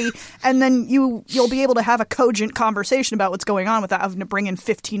going nutty, and then you'll be able to have a cogent conversation about what's going on without having to bring in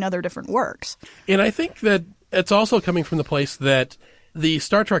 15 other different works. And I think that it's also coming from the place that the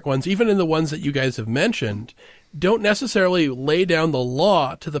Star Trek ones, even in the ones that you guys have mentioned, don't necessarily lay down the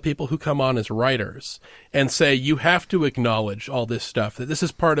law to the people who come on as writers and say, you have to acknowledge all this stuff, that this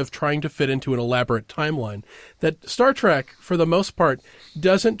is part of trying to fit into an elaborate timeline. That Star Trek, for the most part,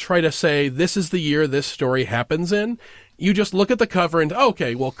 doesn't try to say, this is the year this story happens in. You just look at the cover and,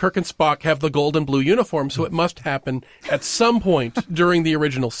 okay, well, Kirk and Spock have the gold and blue uniform, so it must happen at some point during the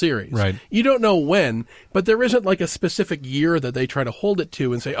original series. Right. You don't know when, but there isn't like a specific year that they try to hold it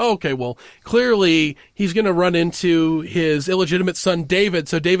to and say, oh, okay, well, clearly he's going to run into his illegitimate son, David,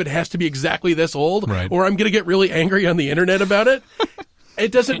 so David has to be exactly this old, or I'm going to get really angry on the internet about it.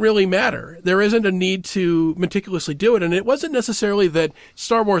 It doesn't really matter. There isn't a need to meticulously do it. And it wasn't necessarily that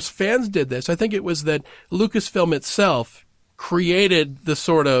Star Wars fans did this. I think it was that Lucasfilm itself created the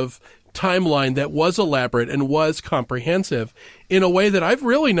sort of timeline that was elaborate and was comprehensive in a way that I've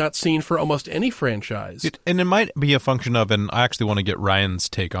really not seen for almost any franchise. And it might be a function of, and I actually want to get Ryan's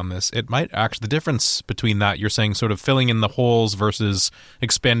take on this, it might actually, the difference between that, you're saying sort of filling in the holes versus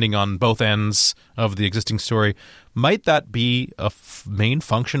expanding on both ends of the existing story, might that be a main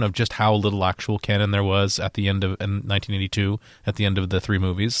function of just how little actual canon there was at the end of in 1982, at the end of the three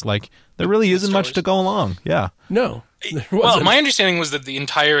movies? Like, there really isn't much to go along. Yeah. No. Well, my understanding was that the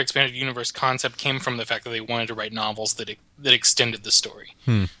entire expanded universe concept came from the fact that they wanted to write novels that extended the story.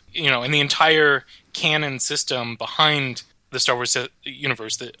 And the entire canon system behind the Star Wars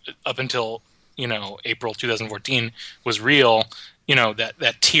universe that up until, April 2014 was real,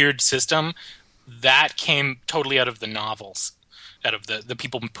 that tiered system, that came totally out of the novels, out of the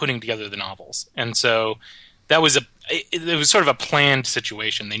people putting together the novels. And so that was it was sort of a planned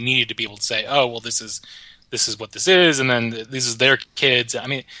situation. They needed to be able to say, oh, well, this is what this is, and then this is their kids. I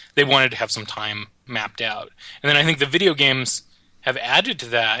mean, they wanted to have some time mapped out. And then I think the video games have added to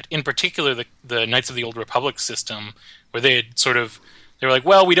that, in particular the Knights of the Old Republic system, where they were like,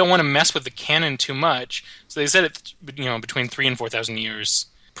 well, we don't want to mess with the canon too much. So they said it, between 3,000 and 4,000 years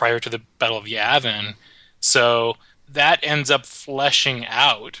prior to the Battle of Yavin. So that ends up fleshing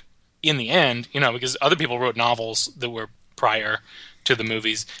out in the end, because other people wrote novels that were prior to the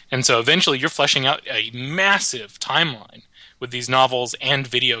movies. And so eventually you're fleshing out a massive timeline with these novels and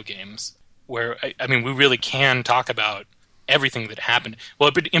video games where, I mean, we really can talk about everything that happened.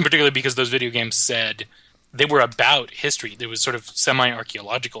 Well, in particular because those video games said they were about history. They was sort of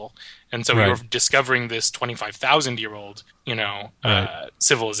semi-archaeological. And so we were discovering this 25,000-year-old,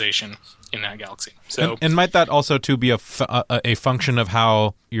 civilization in that galaxy. So, and might that also too be a function of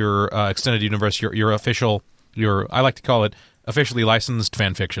how your extended universe, your official, I like to call it officially licensed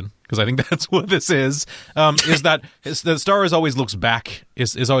fan fiction, because I think that's what this is that the Star Wars always looks back,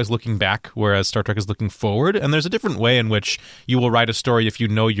 is always looking back, whereas Star Trek is looking forward. And there's a different way in which you will write a story if you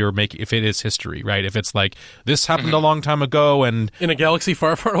know if it is history, right? If it's like, this happened a long time ago and in a galaxy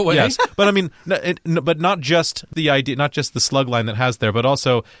far, far away. Yes, but I mean, but not just the idea, not just the slug line that has there, but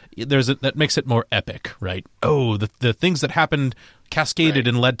also that makes it more epic, right? Oh, the things that happened cascaded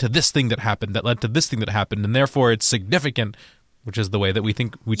and led to this thing that happened, that led to this thing that happened, and therefore it's significant. Which is the way that we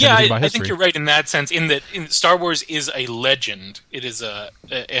tend to think about history. I think you're right in that sense. In that, Star Wars is a legend. It is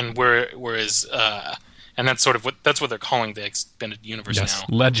and that's sort of that's what they're calling the expanded universe now.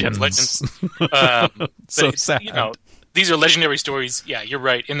 Legends. So sad. You know, these are legendary stories. Yeah, you're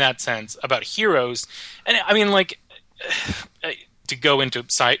right in that sense about heroes. And I mean, like, to go into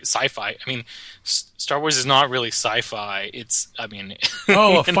sci-fi. I mean, Star Wars is not really sci-fi. It's, I mean,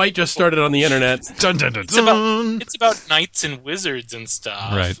 a fight just started on the internet. Dun, dun, dun, dun. It's about knights and wizards and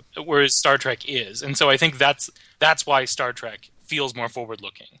stuff, right? Whereas Star Trek is, and so I think that's why Star Trek feels more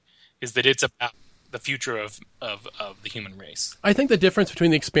forward-looking, is that it's about the future of the human race. I think the difference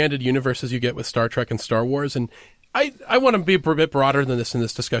between the expanded universes you get with Star Trek and Star Wars, and I want to be a bit broader than this in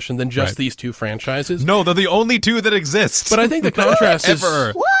this discussion than just these two franchises. No, they're the only two that exist. But I think the contrast is...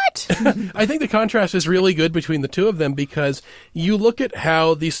 What? I think the contrast is really good between the two of them because you look at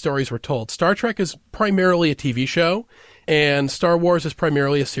how these stories were told. Star Trek is primarily a TV show, and Star Wars is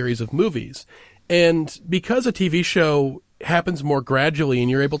primarily a series of movies. And because a TV show happens more gradually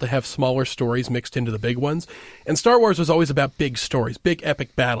and you're able to have smaller stories mixed into the big ones, and Star Wars was always about big stories, big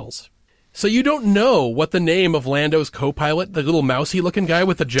epic battles. So you don't know what the name of Lando's co-pilot, the little mousy-looking guy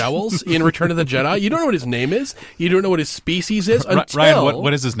with the jowls in Return of the Jedi, you don't know what his name is. You don't know what his species is until... Ryan,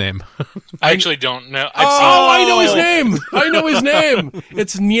 what is his name? I actually don't know. I know his name! I know his name!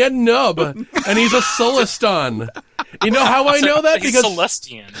 It's Nien Nub, and he's a Solistan. You know how I know that? He's because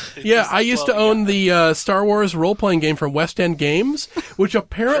Celestian. Yeah, I used to own the Star Wars role-playing game from West End Games, which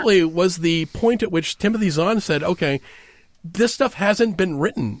apparently was the point at which Timothy Zahn said, okay, this stuff hasn't been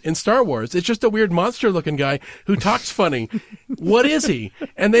written in Star Wars. It's just a weird monster-looking guy who talks funny. What is he?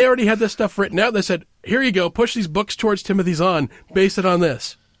 And they already had this stuff written out. They said, here you go, push these books towards Timothy Zahn, base it on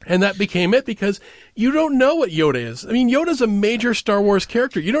this. And that became it because you don't know what Yoda is. I mean, Yoda's a major Star Wars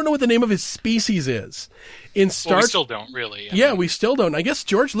character. You don't know what the name of his species is. We still don't, really. I mean, we still don't. I guess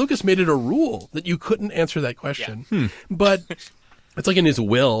George Lucas made it a rule that you couldn't answer that question. Yeah. But... it's like in his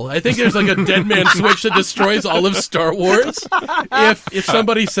will. I think there's like a dead man switch that destroys all of Star Wars if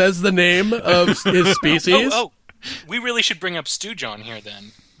somebody says the name of his species. We really should bring up Stu John here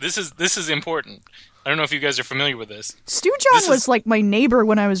then. This is important. I don't know if you guys are familiar with this. Stu John was like my neighbor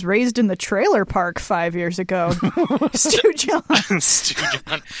when I was raised in the trailer park 5 years ago. Stu John. Stu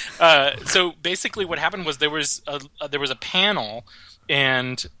John. So basically what happened was there was a panel.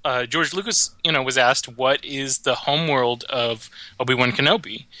 And George Lucas, was asked, what is the homeworld of Obi-Wan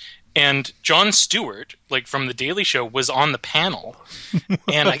Kenobi? And Jon Stewart, like from The Daily Show, was on the panel.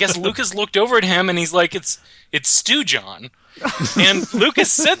 And I guess Lucas looked over at him and he's like, it's Stu John. And Lucas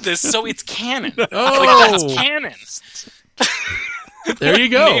said this, so it's canon. Oh. Like, that's canon. There you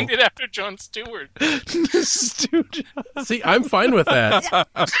go. Named it after Jon Stewart. See, I'm fine with that.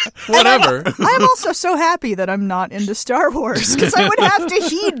 Whatever. I'm also so happy that I'm not into Star Wars because I would have to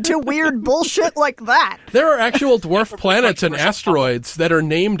heed to weird bullshit like that. There are actual dwarf planets and asteroids that are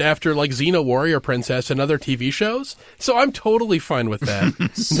named after like Xena Warrior Princess and other TV shows. So I'm totally fine with that.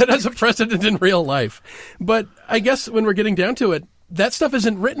 That has a precedent in real life. But I guess when we're getting down to it, that stuff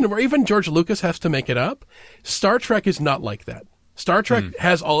isn't written, or even George Lucas has to make it up. Star Trek is not like that. Star Trek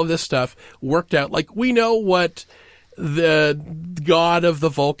has all of this stuff worked out. Like, we know what the god of the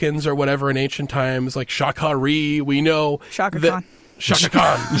Vulcans or whatever in ancient times, like Shakari, we know... Shaka Khan. Shaka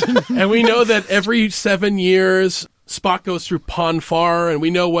Khan. And we know that every 7 years, Spock goes through Pon farr, and we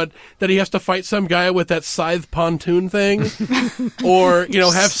know that he has to fight some guy with that scythe pontoon thing, or,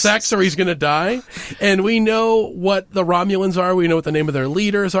 have sex or he's going to die. And we know what the Romulans are. We know what the name of their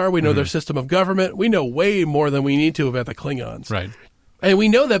leaders are. We know their system of government. We know way more than we need to about the Klingons. Right. And we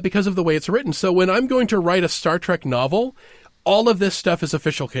know that because of the way it's written. So when I'm going to write a Star Trek novel, all of this stuff is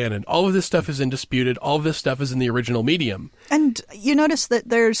official canon. All of this stuff is indisputed. All of this stuff is in the original medium. And you notice that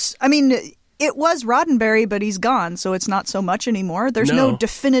it was Roddenberry, but he's gone, so it's not so much anymore. There's no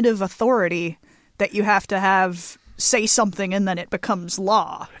definitive authority that you have to have say something and then it becomes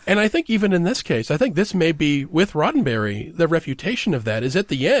law. And I think even in this case, I think this may be, with Roddenberry, the refutation of that is at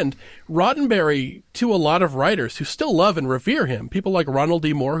the end, Roddenberry, to a lot of writers who still love and revere him, people like Ronald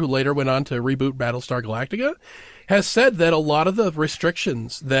D. Moore, who later went on to reboot Battlestar Galactica, has said that a lot of the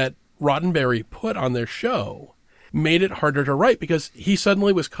restrictions that Roddenberry put on their show made it harder to write because he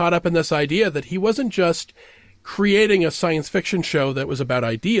suddenly was caught up in this idea that he wasn't just creating a science fiction show that was about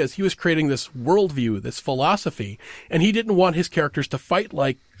ideas. He was creating this worldview, this philosophy, and he didn't want his characters to fight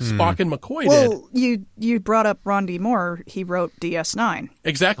like Spock and McCoy did. Well, you brought up Ron D. Moore. He wrote DS9.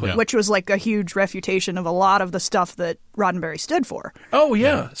 Exactly. Which was like a huge refutation of a lot of the stuff that Roddenberry stood for. Oh,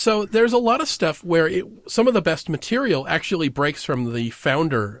 yeah. So there's a lot of stuff where some of the best material actually breaks from the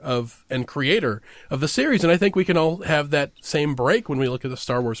founder and creator of the series, and I think we can all have that same break when we look at the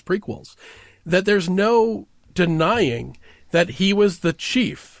Star Wars prequels. That there's no denying that he was the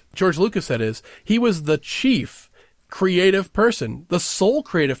chief, George Lucas that is, he was the chief creative person, the sole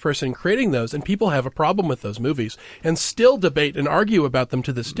creative person in creating those, and people have a problem with those movies and still debate and argue about them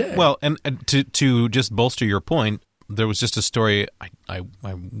to this day. Well, and to just bolster your point, there was just a story, I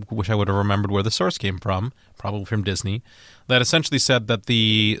wish I would have remembered where the source came from, probably from Disney, that essentially said that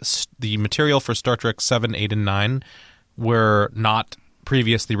the material for Star Trek 7, 8, and 9 were not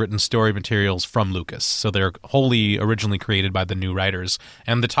previously written story materials from Lucas. So they're wholly originally created by the new writers.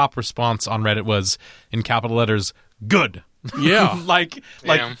 And the top response on Reddit was, in capital letters, good. Yeah. like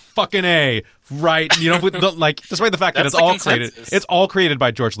fucking A, right? You know, despite the fact that it's all created by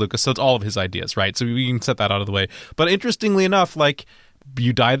George Lucas, so it's all of his ideas, right? So we can set that out of the way. But interestingly enough, like,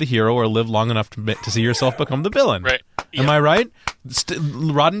 you die the hero or live long enough to see yourself become the villain. Right. Am I right?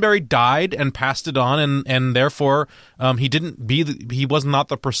 Roddenberry died and passed it on, and therefore he was not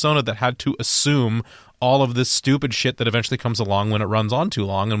the persona that had to assume all of this stupid shit that eventually comes along when it runs on too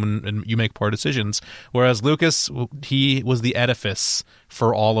long and when you make poor decisions. Whereas Lucas, he was the edifice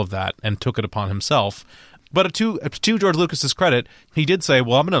for all of that and took it upon himself. But to George Lucas's credit, he did say,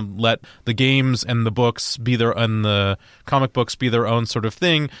 well, I'm going to let the games and the books and the comic books be their own sort of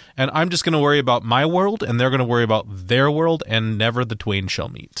thing, and I'm just going to worry about my world, and they're going to worry about their world, and never the twain shall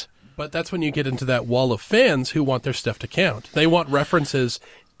meet. But that's when you get into that wall of fans who want their stuff to count. They want references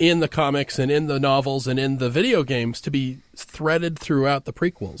in the comics and in the novels and in the video games to be threaded throughout the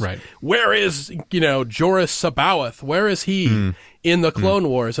prequels. Right. Where is, Joruus C'baoth? Where is he in the Clone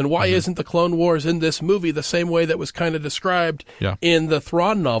Wars? And why isn't the Clone Wars in this movie the same way that was kind of described in the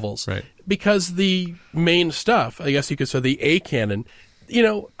Thrawn novels? Right. Because the main stuff, I guess you could say the A canon,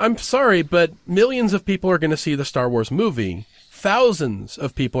 I'm sorry, but millions of people are going to see the Star Wars movie. Thousands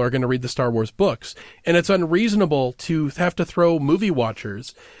of people are going to read the Star Wars books, and it's unreasonable to have to throw movie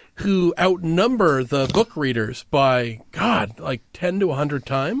watchers who outnumber the book readers by, God, like 10 to 100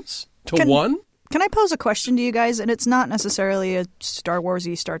 times to 1. Can I pose a question to you guys? And it's not necessarily a Star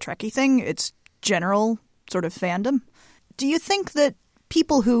Wars-y, Star Trek-y thing. It's general sort of fandom. Do you think that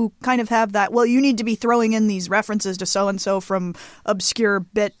people who kind of have that, well, you need to be throwing in these references to so-and-so from obscure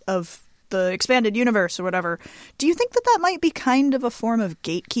bit of the expanded universe or whatever, do you think that might be kind of a form of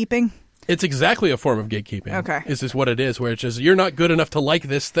gatekeeping? It's exactly a form of gatekeeping. Okay. This is what it is, where it's just, you're not good enough to like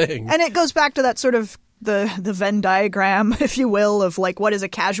this thing. And it goes back to that sort of the Venn diagram, if you will, of like what is a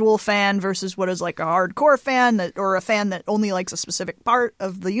casual fan versus what is like a hardcore fan or a fan that only likes a specific part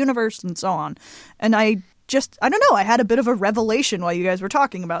of the universe and so on. And I don't know, I had a bit of a revelation while you guys were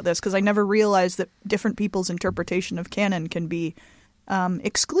talking about this because I never realized that different people's interpretation of canon can be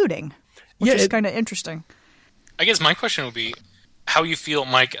excluding. Which is kind of interesting. I guess my question would be how you feel,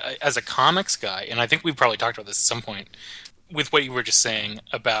 Mike, as a comics guy, and I think we've probably talked about this at some point, with what you were just saying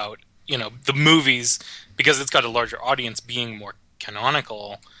about, the movies, because it's got a larger audience, being more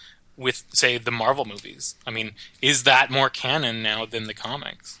canonical with, say, the Marvel movies. I mean, is that more canon now than the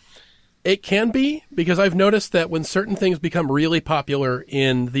comics? It can be, because I've noticed that when certain things become really popular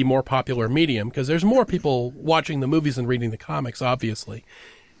in the more popular medium, because there's more people watching the movies than reading the comics, obviously,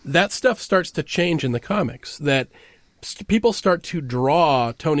 that stuff starts to change in the comics, that people start to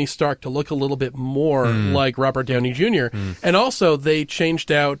draw Tony Stark to look a little bit more like Robert Downey Jr. And also they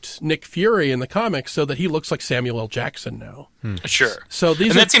changed out Nick Fury in the comics so that he looks like Samuel L. Jackson now. Sure. So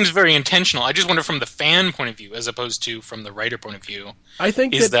that seems very intentional. I just wonder from the fan point of view as opposed to from the writer point of view. I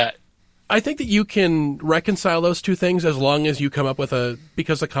think that you can reconcile those two things as long as you come up with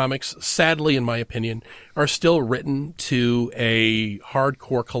because the comics, sadly, in my opinion, are still written to a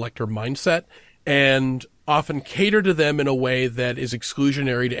hardcore collector mindset and often cater to them in a way that is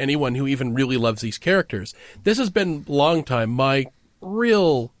exclusionary to anyone who even really loves these characters. This has been a long time my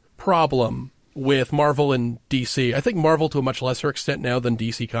real problem with Marvel and DC. I think Marvel to a much lesser extent now than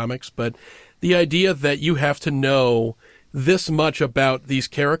DC Comics, but the idea that you have to know this much about these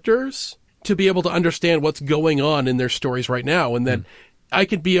characters to be able to understand what's going on in their stories right now. And then I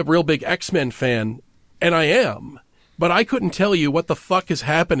could be a real big X-Men fan, and I am, but I couldn't tell you what the fuck is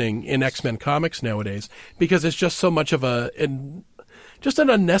happening in X-Men comics nowadays because it's just so much of just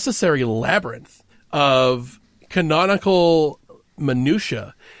an unnecessary labyrinth of canonical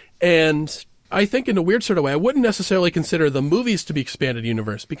minutia. And I think in a weird sort of way, I wouldn't necessarily consider the movies to be expanded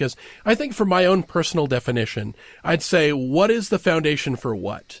universe, because I think for my own personal definition, I'd say, what is the foundation for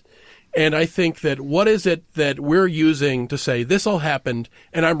what? And I think that what is it that we're using to say this all happened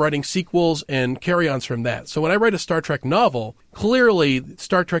and I'm writing sequels and carry-ons from that. So when I write a Star Trek novel, clearly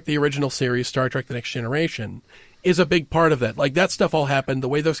Star Trek the original series, Star Trek the Next Generation is a big part of that. Like that stuff all happened, the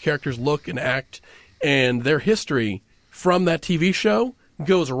way those characters look and act and their history from that TV show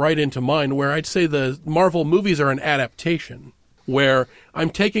goes right into mine, where I'd say the Marvel movies are an adaptation, where I'm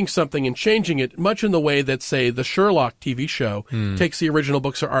taking something and changing it, much in the way that, say, the Sherlock TV show takes the original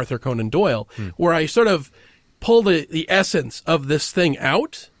books of Arthur Conan Doyle, where I sort of pull the essence of this thing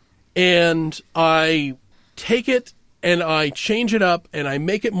out, and I take it and I change it up, and I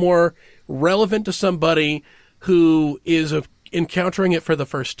make it more relevant to somebody who is encountering it for the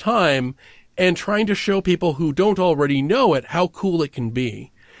first time, and trying to show people who don't already know it how cool it can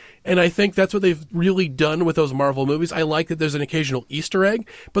be. And I think that's what they've really done with those Marvel movies. I like that there's an occasional Easter egg,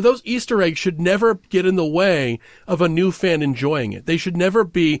 but those Easter eggs should never get in the way of a new fan enjoying it. They should never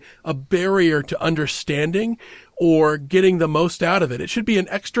be a barrier to understanding or getting the most out of it. It should be an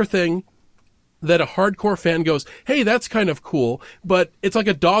extra thing that a hardcore fan goes, hey, that's kind of cool, but it's like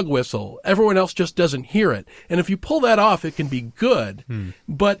a dog whistle. Everyone else just doesn't hear it. And if you pull that off, it can be good.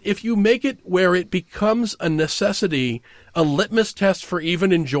 But if you make it where it becomes a necessity, a litmus test for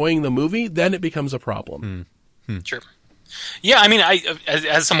even enjoying the movie, then it becomes a problem. Sure. Yeah, I mean,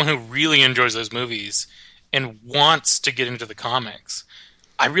 as someone who really enjoys those movies and wants to get into the comics,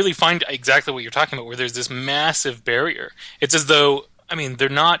 I really find exactly what you're talking about, where there's this massive barrier. It's as though, I mean, they're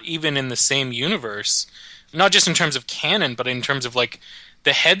not even in the same universe, not just in terms of canon, but in terms of like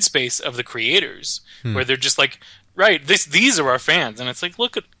the headspace of the creators, where they're just like, right, these are our fans, and it's like,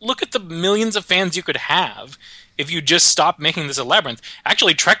 look at the millions of fans you could have if you just stop making this a labyrinth.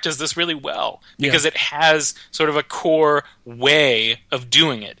 Actually, Trek does this really well because it has sort of a core way of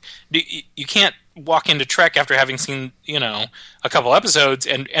doing it. You can't walk into Trek after having seen, a couple episodes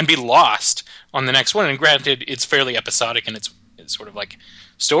and be lost on the next one. And granted, it's fairly episodic and it's sort of like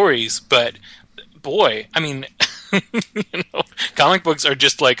stories, but boy, I mean, comic books are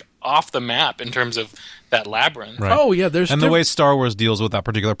just like off the map in terms of that labyrinth. Right. Oh yeah, the way Star Wars deals with that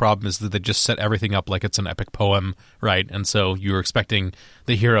particular problem is that they just set everything up like it's an epic poem, right? And so you're expecting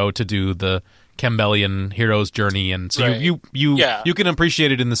the hero to do the Campbellian hero's journey, and so you can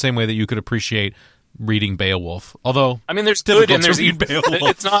appreciate it in the same way that you could appreciate reading Beowulf. Although, I mean, there's good and there's evil.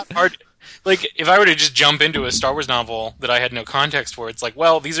 It's not hard. Like, if I were to just jump into a Star Wars novel that I had no context for, it's like,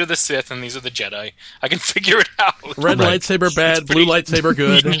 well, these are the Sith and these are the Jedi. I can figure it out. Red lightsaber bad, blue lightsaber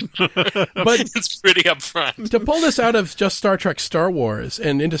good. But it's pretty upfront. To pull this out of just Star Trek Star Wars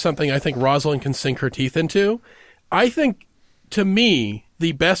and into something I think Rosalind can sink her teeth into, I think, to me,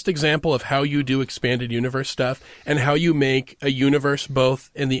 the best example of how you do expanded universe stuff and how you make a universe both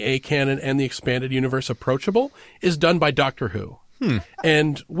in the A canon and the expanded universe approachable is done by Doctor Who.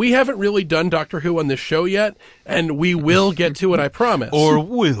 And we haven't really done Doctor Who on this show yet, and we will get to it, I promise. Or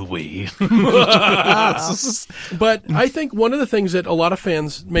will we? But I think one of the things that a lot of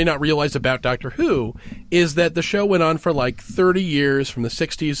fans may not realize about Doctor Who is that the show went on for like 30 years, from the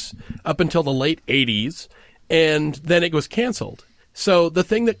 60s up until the late 80s, and then it was canceled. So the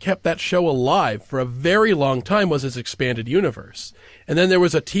thing that kept that show alive for a very long time was its expanded universe. And then there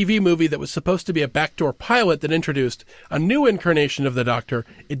was a TV movie that was supposed to be a backdoor pilot that introduced a new incarnation of the Doctor.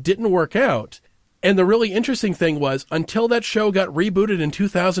 It didn't work out. And the really interesting thing was, until that show got rebooted in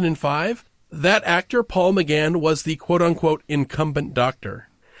 2005, that actor, Paul McGann, was the quote-unquote incumbent Doctor.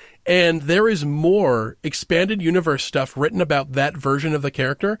 And there is more expanded universe stuff written about that version of the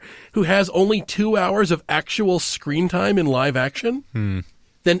character, who has only 2 hours of actual screen time in live action,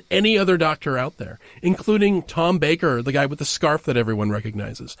 than any other Doctor out there, including Tom Baker, the guy with the scarf that everyone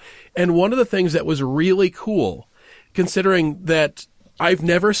recognizes. And one of the things that was really cool, considering that I've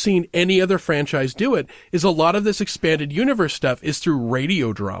never seen any other franchise do it, is a lot of this expanded universe stuff is through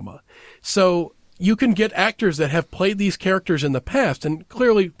radio drama. So you can get actors that have played these characters in the past, and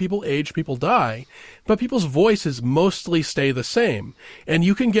clearly people age, people die, but people's voices mostly stay the same. And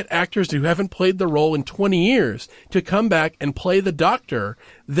you can get actors who haven't played the role in 20 years to come back and play the Doctor,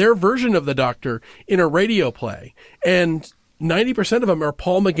 their version of the Doctor, in a radio play. And 90% of them are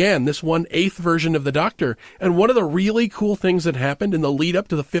Paul McGann, this 1/8 version of the Doctor. And one of the really cool things that happened in the lead up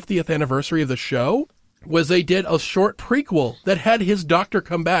to the 50th anniversary of the show was they did a short prequel that had his Doctor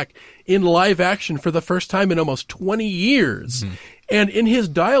come back in live action for the first time in almost 20 years. and in his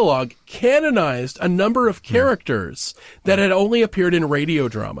dialogue canonized a number of characters that had only appeared in radio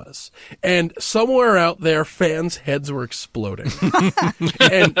dramas. And somewhere out there, fans' heads were exploding.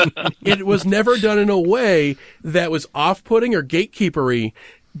 And it was never done in a way that was off-putting or gatekeepery.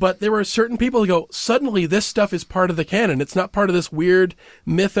 But there were certain people who go, suddenly this stuff is part of the canon. It's not part of this weird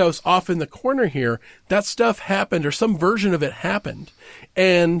mythos off in the corner here. That stuff happened, or some version of it happened.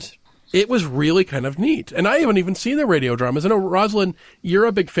 And it was really kind of neat. And I haven't even seen the radio dramas. I know, Rosalind, you're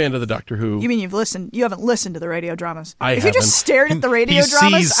a big fan of the Doctor Who. You mean you haven't listened to the radio dramas? I If haven't. you just stared at the radio He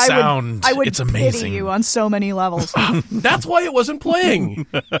dramas, sees sound. I would It's pity amazing. you on so many levels. That's why it wasn't playing.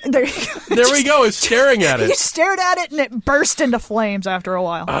 there We go. It's staring at You it. stared at it and it burst into flames after a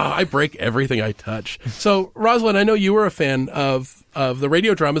while. I break everything I touch. So, Rosalind, I know you were a fan of the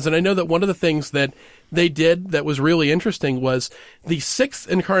radio dramas, and I know that one of the things that they did that was really interesting was the 6th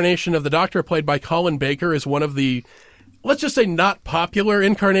incarnation of the Doctor, played by Colin Baker, is one of the, let's just say, not popular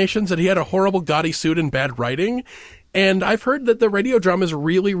incarnations, that he had a horrible gaudy suit and bad writing. And I've heard that the radio dramas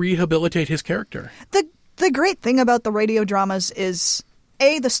really rehabilitate his character. The great thing about the radio dramas is,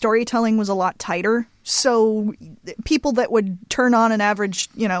 the storytelling was a lot tighter. So people that would turn on an average,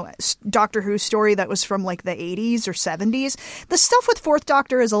 Doctor Who story that was from like the 80s or 70s, the stuff with Fourth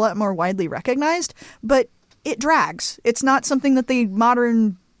Doctor is a lot more widely recognized, but it drags. It's not something that the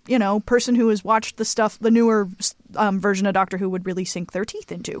modern, person who has watched the newer version of Doctor Who would really sink their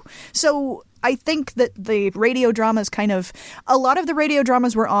teeth into. So I think that the radio dramas a lot of the radio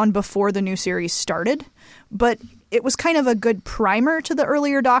dramas were on before the new series started, but it was kind of a good primer to the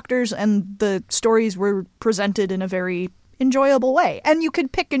earlier Doctors, and the stories were presented in a very enjoyable way. And you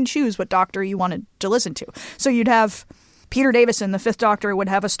could pick and choose what Doctor you wanted to listen to. So you'd have Peter Davison, the 5th Doctor, would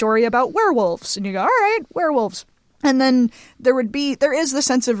have a story about werewolves, and you go, all right, werewolves. And then there is the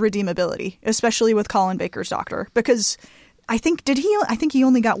sense of redeemability, especially with Colin Baker's Doctor, because I think he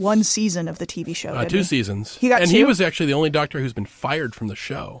only got 1 season of the TV show. 2 seasons. He got and 2? he was actually the only Doctor who's been fired from the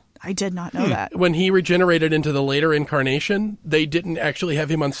show. I did not know that. When he regenerated into the later incarnation, they didn't actually have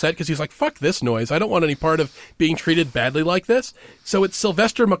him on set because he's like, fuck this noise. I don't want any part of being treated badly like this. So it's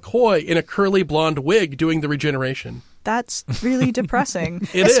Sylvester McCoy in a curly blonde wig doing the regeneration. That's really depressing.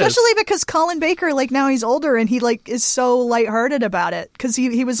 It is. Especially because Colin Baker, now he's older and he is so lighthearted about it. Because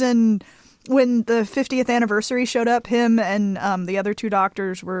he was in, when the 50th anniversary showed up, him and the other 2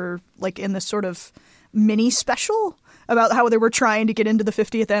 Doctors were in this sort of mini special about how they were trying to get into the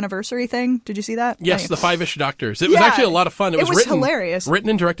 50th anniversary thing. Did you see that? Yes, Anyway. the 5-ish Doctors. It was actually a lot of fun. It was hilarious. Written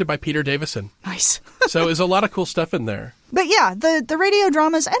and directed by Peter Davison. Nice. So there's a lot of cool stuff in there. But yeah, the radio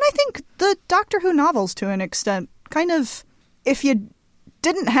dramas, and I think the Doctor Who novels to an extent, kind of, if you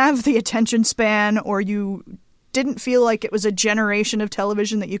didn't have the attention span or you didn't feel like it was a generation of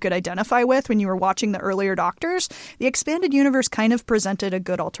television that you could identify with when you were watching the earlier Doctors, the expanded universe kind of presented a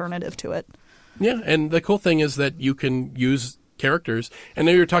good alternative to it. Yeah, and the cool thing is that you can use characters, and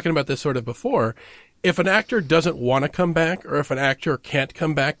we were talking about this sort of before. If an actor doesn't want to come back, or if an actor can't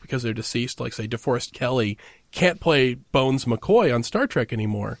come back because they're deceased, like, say, DeForest Kelley can't play Bones McCoy on Star Trek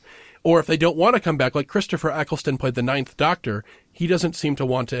anymore, or if they don't want to come back, like Christopher Eccleston played the 9th Doctor, he doesn't seem to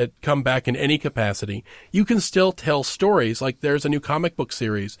want to come back in any capacity. You can still tell stories. Like, there's a new comic book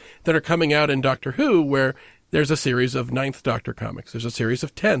series that are coming out in Doctor Who where there's a series of 9th Doctor comics. There's a series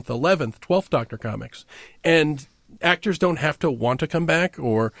of 10th, 11th, 12th Doctor comics. And actors don't have to want to come back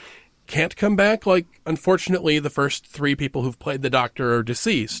or can't come back. Like, unfortunately, the first 3 people who've played the Doctor are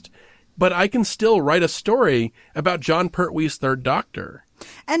deceased. But I can still write a story about John Pertwee's 3rd Doctor.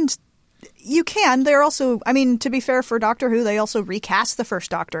 And you can. They're also, to be fair for Doctor Who, they also recast the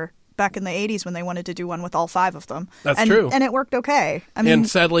first Doctor back in the 80s when they wanted to do one with all 5 of them. That's true. And it worked okay. And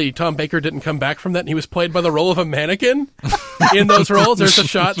sadly, Tom Baker didn't come back from that, and he was played by the role of a mannequin in those roles. There's a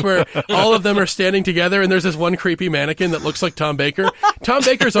shot where all of them are standing together, and there's this one creepy mannequin that looks like Tom Baker. Tom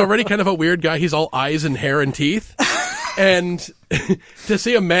Baker's already kind of a weird guy. He's all eyes and hair and teeth. And to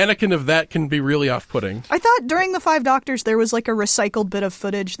see a mannequin of that can be really off-putting. I thought during the 5 Doctors there was a recycled bit of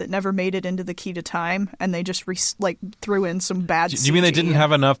footage that never made it into the Key to Time, and they just threw in some bad. Do you mean they didn't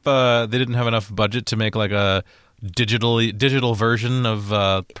have enough? They didn't have enough budget to make a digital version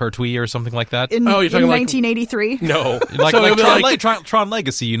of Pertwee or something like that? In you're talking 1983? No. Tron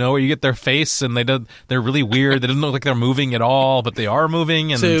Legacy, where you get their face and they're really weird. They don't look like they're moving at all, but they are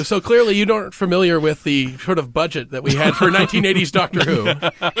moving. And So clearly you aren't familiar with the sort of budget that we had for 1980s Doctor Who.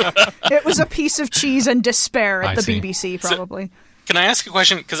 It was a piece of cheese and despair at I the see. BBC, probably. Can I ask a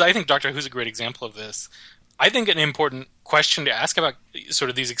question? Because I think Doctor Who's a great example of this. I think an important question to ask about sort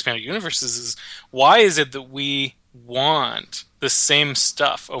of these expanded universes is, why is it that we want the same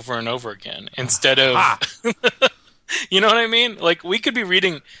stuff over and over again instead of You know what I mean? Like, we could be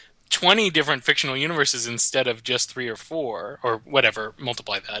reading 20 different fictional universes instead of just 3 or 4 or whatever,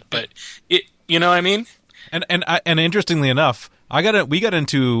 multiply that. But you know what I mean? And interestingly enough, we got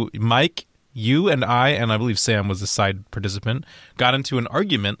into Mike, you and I believe Sam was a side participant, got into an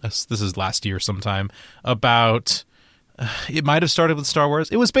argument, this is last year sometime, about it might have started with Star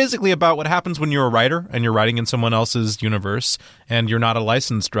Wars. It was basically about what happens when you're a writer and you're writing in someone else's universe and you're not a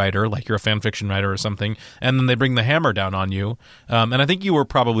licensed writer, like you're a fan fiction writer or something, and then they bring the hammer down on you. And I think you were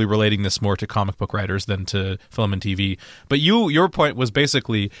probably relating this more to comic book writers than to film and TV. But your point was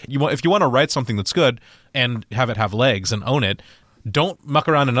basically, if you want to write something that's good and have it have legs and own it, don't muck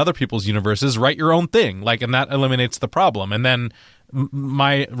around in other people's universes, write your own thing. And that eliminates the problem. And then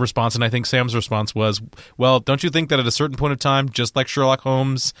my response, and I think Sam's response was, well, don't you think that at a certain point of time, just like Sherlock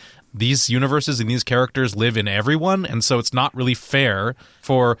Holmes, these universes and these characters live in everyone, and so it's not really fair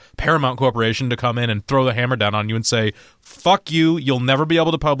for Paramount Corporation to come in and throw the hammer down on you and say, fuck you, you'll never be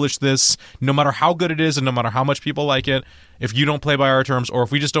able to publish this, no matter how good it is and no matter how much people like it. If you don't play by our terms, or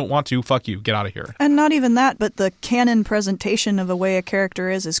if we just don't want to, fuck you, get out of here. And not even that, but the canon presentation of the way a character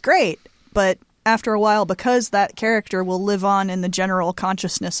is great, but after a while, because that character will live on in the general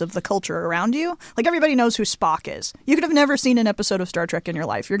consciousness of the culture around you. Like, everybody knows who Spock is. You could have never seen an episode of Star Trek in your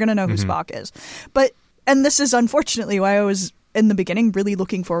life. You're going to know who Spock is. And this is unfortunately why I was, in the beginning, really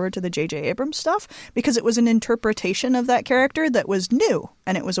looking forward to the J.J. Abrams stuff, because it was an interpretation of that character that was new,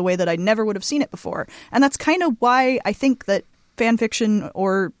 and it was a way that I never would have seen it before. And that's kind of why I think that fan fiction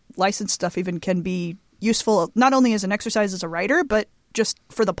or licensed stuff even can be useful, not only as an exercise as a writer, but just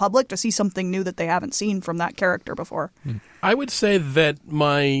for the public to see something new that they haven't seen from that character before. I would say that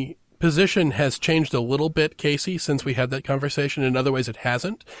my position has changed a little bit, Casey, since we had that conversation. In other ways, it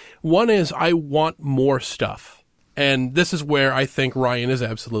hasn't. One is I want more stuff. And this is where I think Ryan is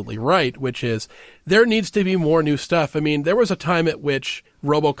absolutely right, which is there needs to be more new stuff. I mean, there was a time at which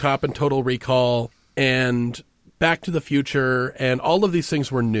RoboCop and Total Recall and Back to the Future and all of these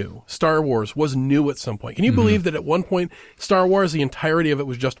things were new. Star Wars was new at some point. Can you believe that at one point, Star Wars, the entirety of it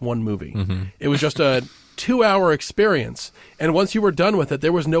was just one movie? It was just a 2-hour experience. And once you were done with it,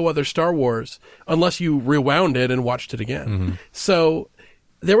 there was no other Star Wars unless you rewound it and watched it again. So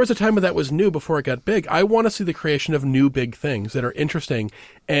there was a time when that was new before it got big. I want to see the creation of new big things that are interesting.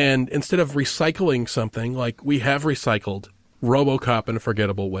 And instead of recycling something like we have recycled RoboCop in a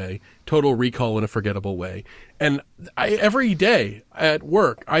forgettable way, Total Recall in a forgettable way. And every day at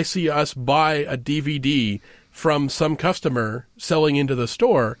work, I see us buy a DVD from some customer selling into the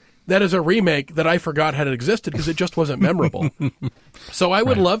store that is a remake that I forgot had existed because it just wasn't memorable. So I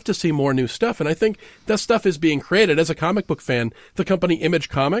would love to see more new stuff, and I think that stuff is being created. As a comic book fan, the company Image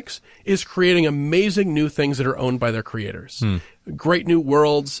Comics is creating amazing new things that are owned by their creators. Great new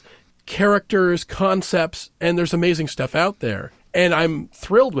worlds, characters, concepts, and there's amazing stuff out there. And I'm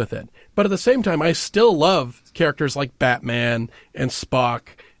thrilled with it. But at the same time, I still love characters like Batman and Spock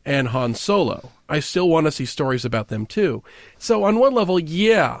and Han Solo. I still want to see stories about them too. So on one level,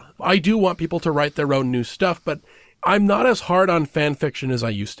 yeah, I do want people to write their own new stuff, but I'm not as hard on fan fiction as I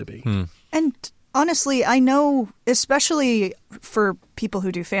used to be. And honestly, I know, especially for people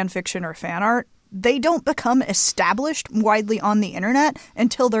who do fan fiction or fan art, they don't become established widely on the internet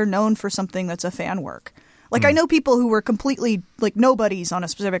until they're known for something that's a fan work. Like, I know people who were completely, like, nobodies on a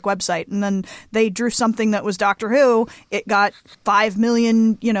specific website, and then they drew something that was Doctor Who. It got 5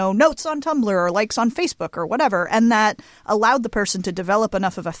 million, notes on Tumblr or likes on Facebook or whatever, and that allowed the person to develop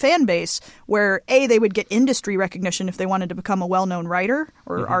enough of a fan base where, A, they would get industry recognition if they wanted to become a well-known writer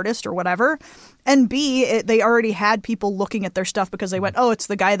or artist or whatever, and B, they already had people looking at their stuff because they went, oh, it's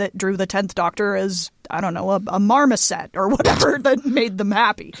the guy that drew the 10th Doctor as, I don't know, a marmoset or whatever that made them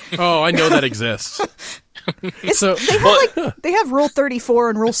happy. Oh, I know that exists. So they have Rule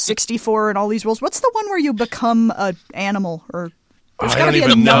 34 and Rule 64 and all these rules. What's the one where you become an animal or? There's got to be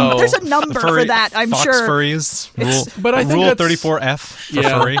a number. There's a number for that, I'm Fox sure. Furries. But I think Rule that's- 34F for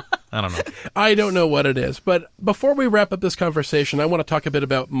furry. I don't know. I don't know what it is. But before we wrap up this conversation, I want to talk a bit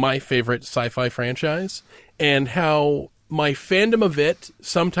about my favorite sci-fi franchise and how my fandom of it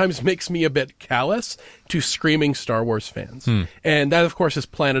sometimes makes me a bit callous to screaming Star Wars fans. And that, of course, is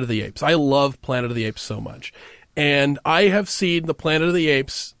Planet of the Apes. I love Planet of the Apes so much. And I have seen the Planet of the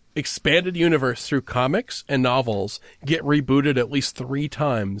Apes expanded universe through comics and novels get rebooted at least 3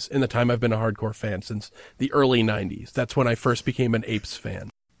 times in the time I've been a hardcore fan, since the early 90s. That's when I first became an Apes fan.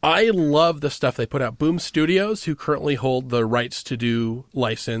 I love the stuff they put out. Boom Studios, who currently hold the rights to do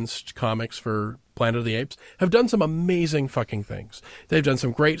licensed comics for Planet of the Apes, have done some amazing fucking things. They've done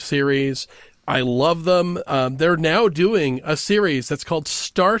some great series. I love them. They're now doing a series that's called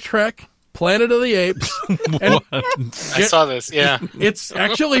Star Trek Planet of the Apes. And I saw this. Yeah. it's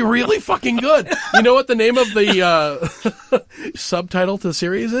actually really fucking good. You know what the name of the subtitle to the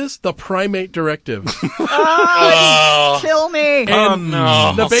series is? The Primate Directive. Kill me. And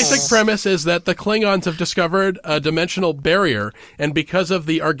no. the basic premise is that the Klingons have discovered a dimensional barrier, and because of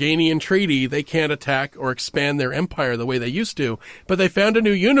the Arganian Treaty, they can't attack or expand their empire the way they used to. But they found a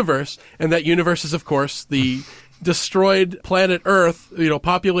new universe, and that universe is, of course, the destroyed planet Earth,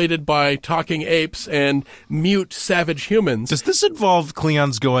 populated by talking apes and mute savage humans. Does this involve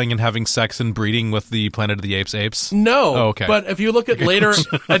Klingons going and having sex and breeding with the Planet of the Apes? No. Oh, okay. But if you look at later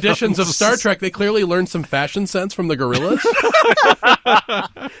editions of Star Trek, they clearly learned some fashion sense from the gorillas.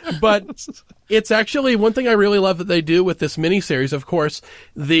 But it's actually one thing I really love that they do with this miniseries. Of course,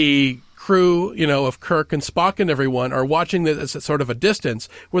 the crew, of Kirk and Spock and everyone are watching this at sort of a distance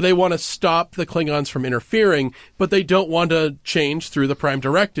where they want to stop the Klingons from interfering, but they don't want to change through the Prime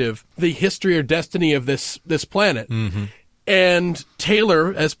Directive the history or destiny of this planet. Mm-hmm. And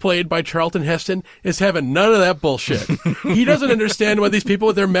Taylor, as played by Charlton Heston, is having none of that bullshit. He doesn't understand why these people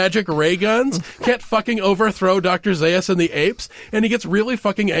with their magic ray guns can't fucking overthrow Dr. Zaius and the apes, and he gets really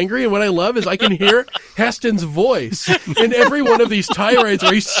fucking angry, and what I love is I can hear Heston's voice in every one of these tirades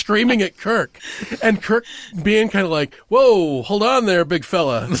where he's screaming at Kirk, and Kirk being kind of like, whoa, hold on there, big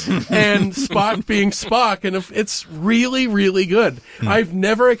fella, and Spock being Spock, and it's really, really good. I've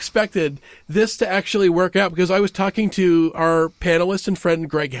never expected this to actually work out, because I was talking to our panelist and friend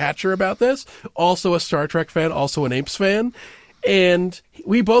Greg Hatcher about this, also a Star Trek fan, also an Apes fan, and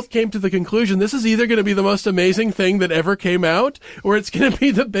we both came to the conclusion this is either going to be the most amazing thing that ever came out, or it's going to be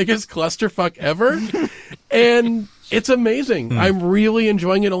the biggest clusterfuck ever. And it's amazing. I'm really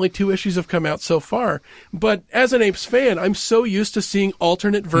enjoying it. Only 2 issues have come out so far. But as an Apes fan, I'm so used to seeing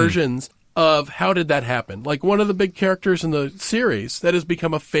alternate versions of how did that happen. Like one of the big characters in the series that has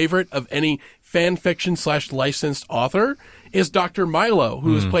become a favorite of any fan fiction / licensed author is Dr. Milo,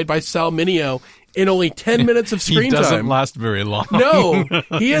 who is played by Sal Mineo in only 10 minutes of screen time. He doesn't last very long. No,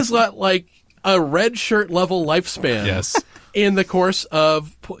 he has got like a red shirt level lifespan. Yes. In the course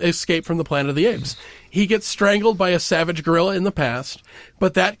of Escape from the Planet of the Apes. He gets strangled by a savage gorilla in the past,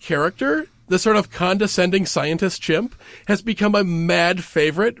 but that character, the sort of condescending scientist chimp, has become a mad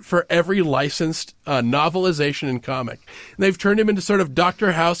favorite for every licensed novelization and comic. And they've turned him into sort of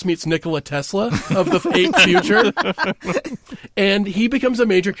Dr. House meets Nikola Tesla of the ape future. And he becomes a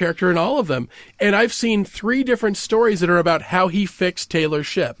major character in all of them. And I've seen 3 different stories that are about how he fixed Taylor's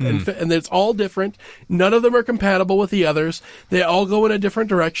ship. And it's all different. None of them are compatible with the others. They all go in a different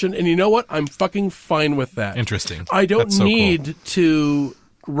direction. And you know what? I'm fucking fine with that. Interesting. I don't That's so need to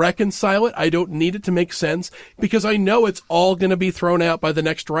reconcile it. I don't need it to make sense, because I know it's all going to be thrown out by the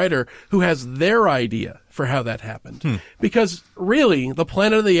next writer who has their idea for how that happened. Because really, the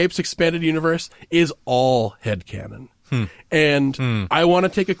Planet of the Apes expanded universe is all headcanon. And I want to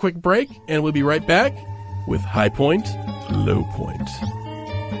take a quick break, and we'll be right back with High Point, Low Point.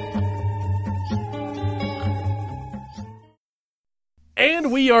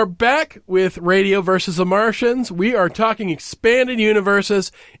 And we are back with Radio versus the Martians. We are talking expanded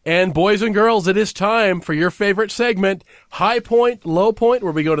universes. And boys and girls, it is time for your favorite segment, High Point, Low Point,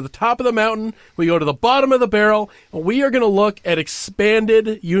 where we go to the top of the mountain, we go to the bottom of the barrel, and we are going to look at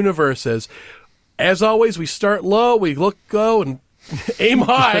expanded universes. As always, we start low, we look low, and aim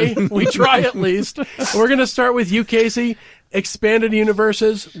high. We try at least. We're going to start with you, Casey. Expanded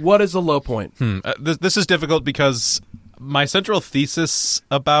universes, what is the low point? This is difficult because my central thesis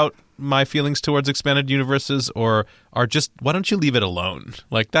about my feelings towards expanded universes are just, why don't you leave it alone?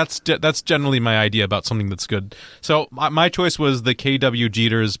 Like, that's generally my idea about something that's good. So my choice was the K.W.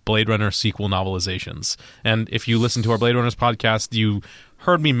 Jeter's Blade Runner sequel novelizations. And if you listen to our Blade Runners podcast, you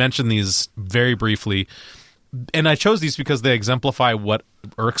heard me mention these very briefly. And I chose these because they exemplify what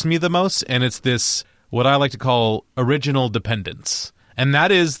irks me the most, and it's this, what I like to call original dependence. And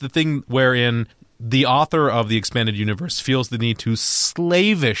that is the thing wherein the author of the expanded universe feels the need to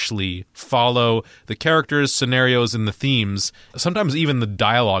slavishly follow the characters, scenarios, and the themes, sometimes even the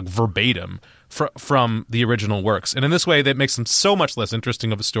dialogue verbatim from the original works. And in this way, that makes them so much less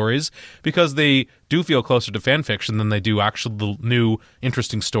interesting of stories, because they do feel closer to fan fiction than they do actual new,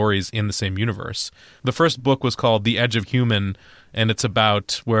 interesting stories in the same universe. The first book was called The Edge of Human, and it's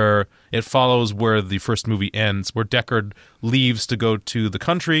about where it follows where the first movie ends, where Deckard leaves to go to the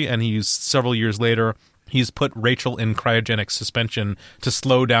country, and several years later, he's put Rachel in cryogenic suspension to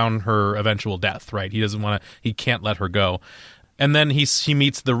slow down her eventual death, right? He can't let her go. And then he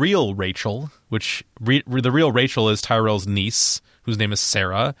meets the real Rachel, which the real Rachel is Tyrell's niece, whose name is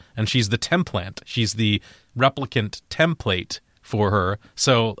Sarah, and she's the Templant. She's the replicant template for her.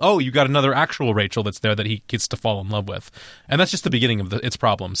 So, you got another actual Rachel that's there that he gets to fall in love with. And that's just the beginning of its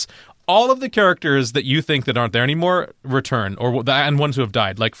problems. All of the characters that you think that aren't there anymore return, and ones who have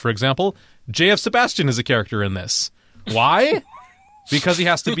died. Like, for example, J.F. Sebastian is a character in this. Why? Because he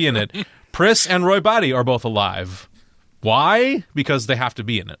has to be in it. Pris and Roy Batty are both alive. Why? Because they have to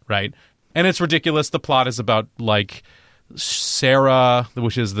be in it, right? And it's ridiculous. The plot is about, like, Sarah,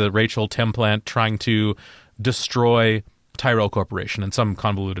 which is the Rachel Templant, trying to destroy Tyrell Corporation and some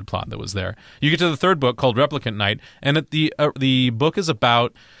convoluted plot that was there. You get to the third book called Replicant Night, and the book is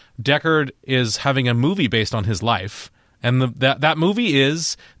about Deckard is having a movie based on his life, and that movie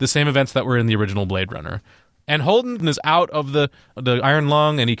is the same events that were in the original Blade Runner. And Holden is out of the Iron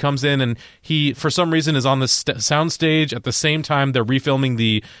Lung, and he comes in, and he, for some reason, is on the soundstage at the same time they're refilming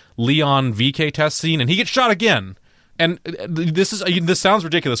the Leon VK test scene, and he gets shot again. And this sounds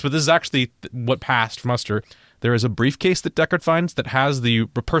ridiculous, but this is actually what passed muster. There is a briefcase that Deckard finds that has the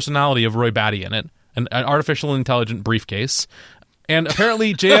personality of Roy Batty in it, an artificial intelligent briefcase. And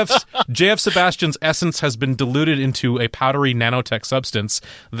apparently J.F. Sebastian's essence has been diluted into a powdery nanotech substance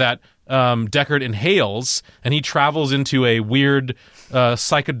that Deckard inhales, and he travels into a weird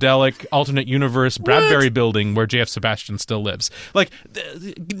psychedelic alternate universe Bradbury building where J.F. Sebastian still lives. Like,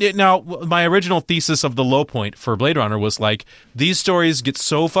 now, my original thesis of the low point for Blade Runner was like, these stories get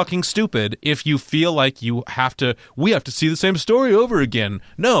so fucking stupid if you feel like we have to see the same story over again.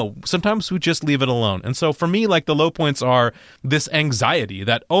 No, sometimes we just leave it alone. And so for me, like, the low points are this anxiety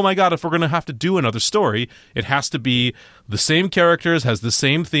that, oh my God, if we're going to have to do another story, it has to be the same characters, has the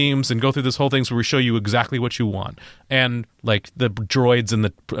same themes, and go through this whole thing where we show you exactly what you want. And like the droids in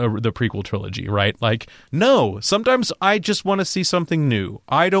the prequel trilogy, right? Like, no, sometimes I just want to see something new.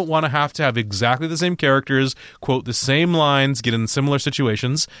 I don't want to have exactly the same characters, quote the same lines, get in similar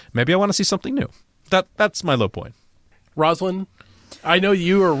situations. Maybe I want to see something new. That's my low point. Rosalind, I know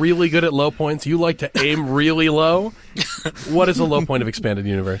you are really good at low points. You like to aim really low. What is a low point of Expanded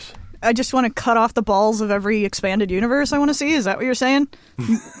Universe? I just want to cut off the balls of every expanded universe I want to see. Is that what you're saying?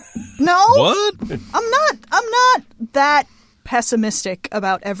 No. What? I'm not that pessimistic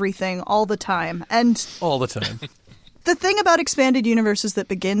about everything all the time. And all the time. The thing about expanded universes that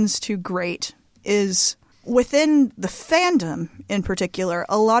begins to grate is within the fandom in particular,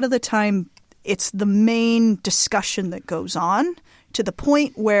 a lot of the time it's the main discussion that goes on to the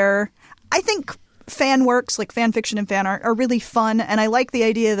point where I think fan works like fan fiction and fan art are really fun, and I like the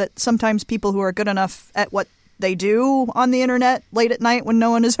idea that sometimes people who are good enough at what they do on the internet late at night when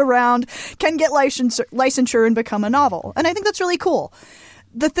no one is around can get licensure and become a novel, and I think that's really cool.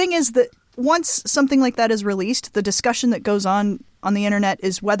 The thing is that once something like that is released, the discussion that goes on the internet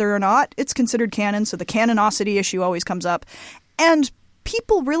is whether or not it's considered canon, so the canonicity issue always comes up, and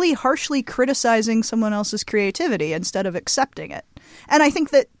people really harshly criticizing someone else's creativity instead of accepting it. And I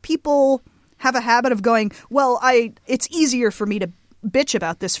think that people have a habit of going, well, it's easier for me to bitch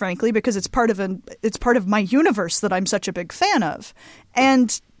about this, frankly, because it's part of my universe that I'm such a big fan of.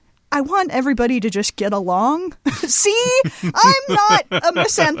 And I want everybody to just get along. See? I'm not a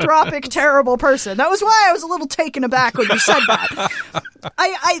misanthropic, terrible person. That was why I was a little taken aback when you said that.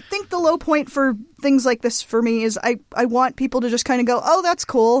 I think the low point for things like this for me is I want people to just kind of go, oh, that's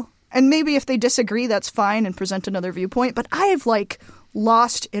cool. And maybe if they disagree, that's fine, and present another viewpoint. But I've,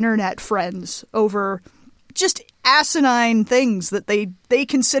 lost internet friends over just asinine things that they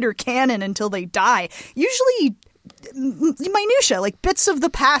consider canon until they die. Usually minutia, like bits of the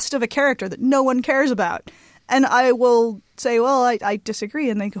past of a character that no one cares about. And I will say, well, I disagree.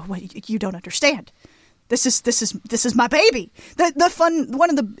 And they go, well, you don't understand. This is my baby. The fun, one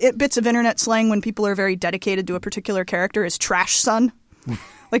of the bits of internet slang when people are very dedicated to a particular character is trash son.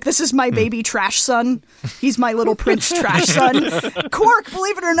 Like, this is my baby trash son. He's my little prince trash son. Quark,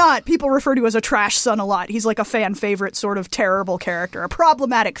 believe it or not, people refer to as a trash son a lot. He's like a fan favorite sort of terrible character, a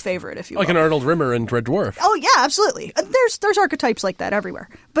problematic favorite, if you will. Like an Arnold Rimmer in Red Dwarf. Oh, yeah, absolutely. There's archetypes like that everywhere.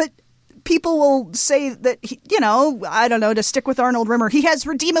 But people will say that, I don't know, to stick with Arnold Rimmer, he has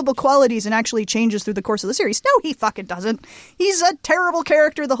redeemable qualities and actually changes through the course of the series. No, he fucking doesn't. He's a terrible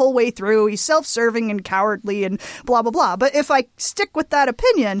character the whole way through. He's self-serving and cowardly and blah, blah, blah. But if I stick with that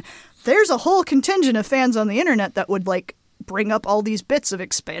opinion, there's a whole contingent of fans on the internet that would, bring up all these bits of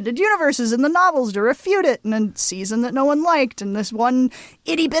expanded universes in the novels to refute it, and a season that no one liked, and this one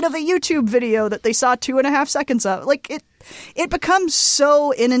itty bit of a YouTube video that they saw 2.5 seconds of. It becomes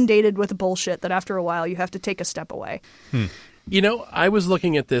so inundated with bullshit that after a while you have to take a step away. I was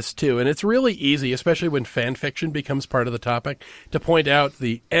looking at this too, and it's really easy, especially when fan fiction becomes part of the topic, to point out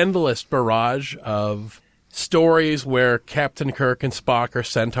the endless barrage of stories where Captain Kirk and Spock are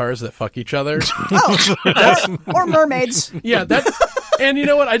centaurs that fuck each other. Or mermaids. Yeah, and you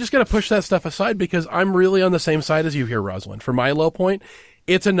know what? I just got to push that stuff aside because I'm really on the same side as you here, Rosalind. For my low point,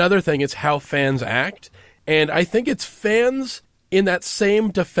 it's another thing. It's how fans act. And I think it's fans in that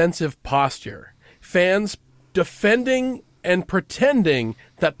same defensive posture. Fans defending and pretending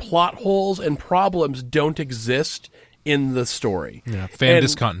that plot holes and problems don't exist in the story. Yeah, fan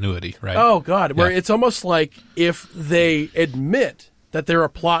discontinuity, right? Oh, God. Where it's almost like if they admit that there are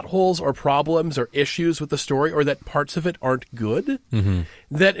plot holes or problems or issues with the story or that parts of it aren't good,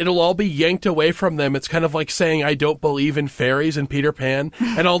 that it'll all be yanked away from them. It's kind of like saying, I don't believe in fairies and Peter Pan,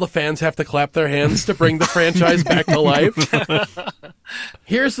 and all the fans have to clap their hands to bring the franchise back to life.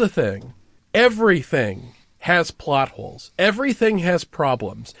 Here's the thing. Everything has plot holes. Everything has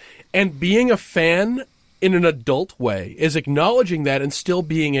problems. And being a fan in an adult way is acknowledging that and still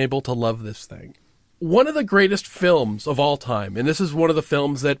being able to love this thing. One of the greatest films of all time, and this is one of the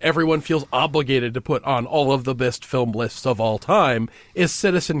films that everyone feels obligated to put on all of the best film lists of all time, is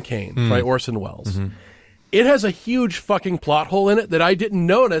Citizen Kane by Orson Welles. It has a huge fucking plot hole in it that I didn't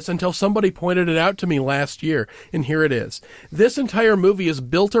notice until somebody pointed it out to me last year, and here it is. This entire movie is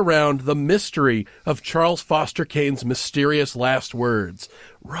built around the mystery of Charles Foster Kane's mysterious last words,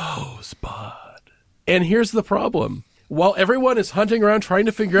 Rosebud. And here's the problem. While everyone is hunting around trying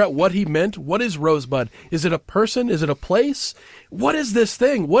to figure out what he meant, what is Rosebud? Is it a person? Is it a place? What is this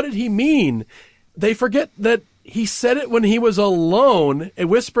thing? What did he mean? They forget that he said it when he was alone and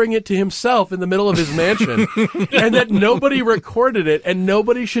whispering it to himself in the middle of his mansion, and that nobody recorded it and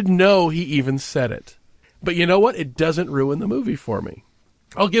nobody should know he even said it. But you know what? It doesn't ruin the movie for me.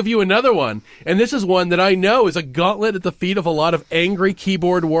 I'll give you another one, and this is one that I know is a gauntlet at the feet of a lot of angry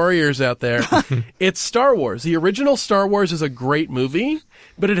keyboard warriors out there. It's Star Wars. The original Star Wars is a great movie,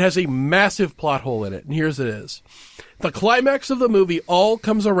 but it has a massive plot hole in it, and here's it is. The climax of the movie all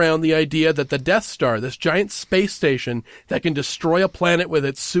comes around the idea that the Death Star, this giant space station that can destroy a planet with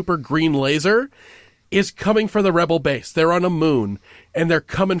its super green laser, is coming for the rebel base. They're on a moon, and they're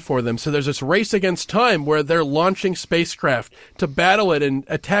coming for them. So there's this race against time where they're launching spacecraft to battle it and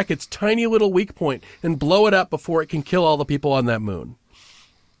attack its tiny little weak point and blow it up before it can kill all the people on that moon.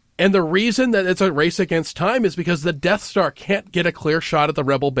 And the reason that it's a race against time is because the Death Star can't get a clear shot at the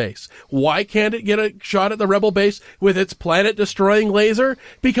rebel base. Why can't it get a shot at the rebel base with its planet-destroying laser?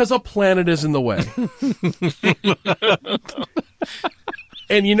 Because a planet is in the way.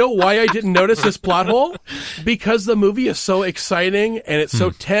 And you know why I didn't notice this plot hole? Because the movie is so exciting and it's so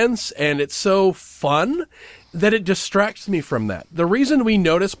tense and it's so fun that it distracts me from that. The reason we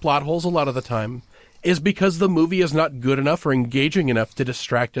notice plot holes a lot of the time is because the movie is not good enough or engaging enough to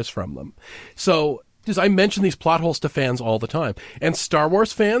distract us from them. So, because I mention these plot holes to fans all the time. And Star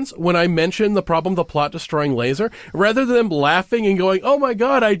Wars fans, when I mention the problem, the plot-destroying laser, rather than them laughing and going, oh my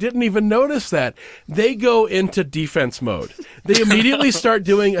God, I didn't even notice that, they go into defense mode. They immediately start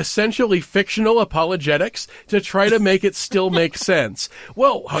doing essentially fictional apologetics to try to make it still make sense.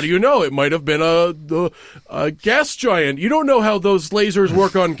 Well, how do you know? It might have been a gas giant. You don't know how those lasers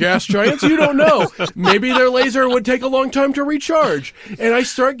work on gas giants. You don't know. Maybe their laser would take a long time to recharge. And I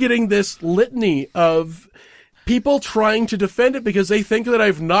start getting this litany of people trying to defend it because they think that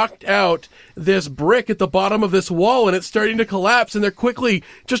I've knocked out this brick at the bottom of this wall and it's starting to collapse, and they're quickly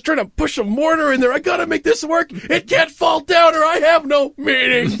just trying to push a mortar in there. I gotta make this work. It can't fall down or I have no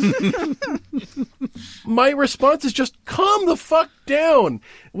meaning. My response is just calm the fuck down.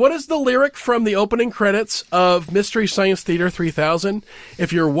 What is the lyric from the opening credits of Mystery Science Theater 3000?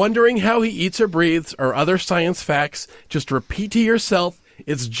 If you're wondering how he eats or breathes or other science facts, just repeat to yourself,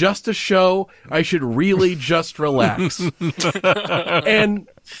 it's just a show. I should really just relax. And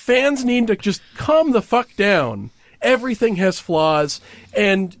fans need to just calm the fuck down. Everything has flaws,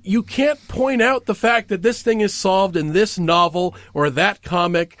 and you can't point out the fact that this thing is solved in this novel or that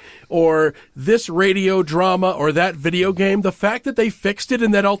comic or this radio drama or that video game. The fact that they fixed it in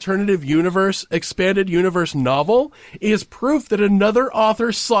that alternative universe, expanded universe novel is proof that another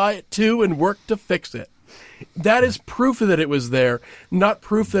author saw it too and worked to fix it. That is proof that it was there, not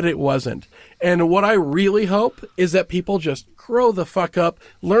proof that it wasn't. And what I really hope is that people just grow the fuck up,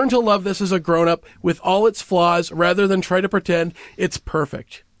 learn to love this as a grown-up with all its flaws rather than try to pretend it's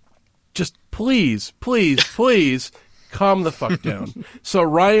perfect. Just please, please, please calm the fuck down. So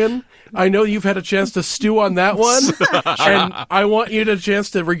Ryan, I know you've had a chance to stew on that one, and I want you to chance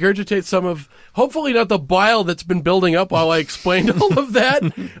to regurgitate some of, hopefully not the bile that's been building up while I explained all of that.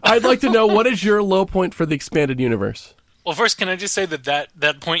 I'd like to know, what is your low point for the expanded universe? Well, first, can I just say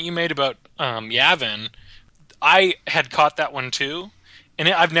that point you made about Yavin, I had caught that one too, and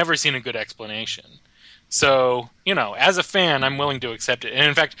I've never seen a good explanation. So, as a fan, I'm willing to accept it. And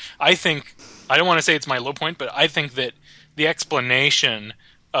in fact, I don't want to say it's my low point, but I think that the explanation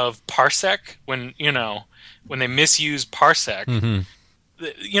of Parsec, when they misuse Parsec,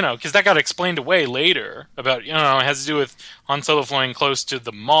 because that got explained away later about, it has to do with Han Solo flying close to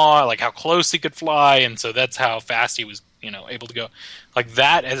the Maw, like how close he could fly, and so that's how fast he was, able to go. Like,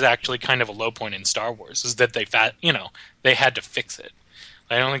 that is actually kind of a low point in Star Wars, is that they had to fix it.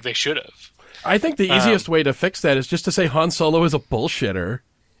 I don't think they should have. I think the easiest way to fix that is just to say Han Solo is a bullshitter.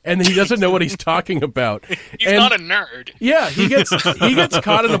 And he doesn't know what he's talking about. He's not a nerd. Yeah, he gets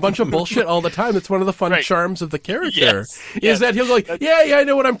caught in a bunch of bullshit all the time. It's one of the fun charms of the character. Is that he'll go like, yeah, I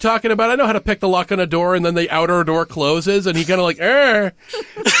know what I'm talking about. I know how to pick the lock on a door, and then the outer door closes, and he kind of like,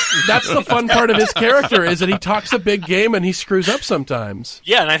 That's the fun part of his character, is that he talks a big game and he screws up sometimes.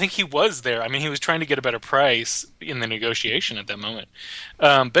 Yeah, and I think he was there. I mean, he was trying to get a better price in the negotiation at that moment.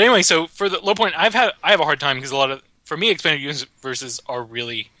 But anyway, so for the low point, I have a hard time because for me, expanded universes are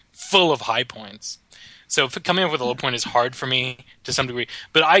really full of high points. So coming up with a low point is hard for me to some degree.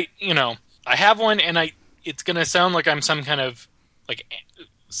 But I have one, and it's going to sound like I'm some kind of like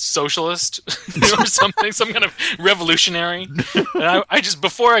socialist or something, some kind of revolutionary. And I just,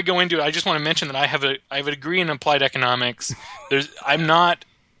 before I go into it, I just want to mention that I have a degree in applied economics. I'm not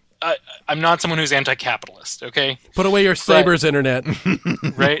someone who's anti-capitalist. Okay, put away your sabers, internet.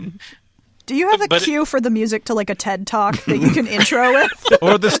 Right. Do you have a cue for the music to like a TED Talk that you can intro with?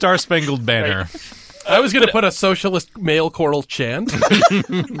 Or the Star Spangled Banner. Right. I was going to put a socialist male choral chant.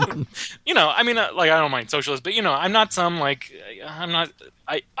 I mean, I don't mind socialist, but I'm not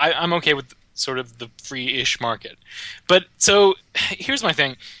I'm okay with sort of the free-ish market. But so here's my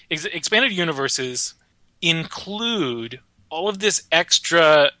thing: expanded universes include all of this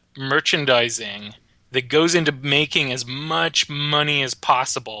extra merchandising that goes into making as much money as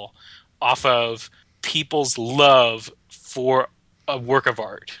possible off of people's love for a work of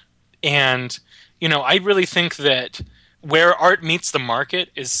art. And, I really think that where art meets the market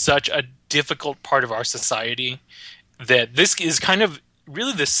is such a difficult part of our society that this is kind of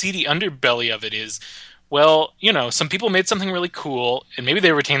really the seedy underbelly of it is, well, some people made something really cool and maybe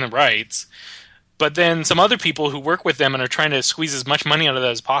they retain the rights, but then some other people who work with them and are trying to squeeze as much money out of that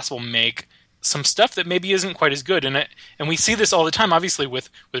as possible make some stuff that maybe isn't quite as good. And we see this all the time, obviously, with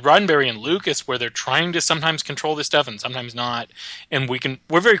Roddenberry and Lucas, where they're trying to sometimes control this stuff and sometimes not. And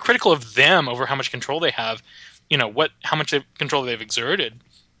we're very critical of them over how much control they have, how much control they've exerted.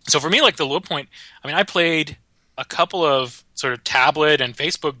 So for me, like the low point, I mean, I played a couple of sort of tablet and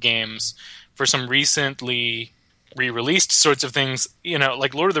Facebook games for some recently re-released sorts of things.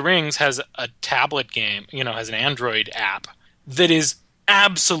 Like Lord of the Rings has a tablet game, has an Android app that is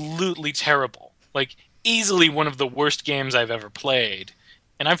absolutely terrible, like easily one of the worst games I've ever played.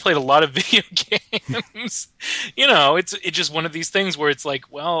 And I've played a lot of video games. It's just one of these things where it's like,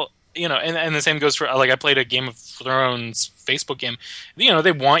 well, and the same goes for, like, I played a Game of Thrones Facebook game.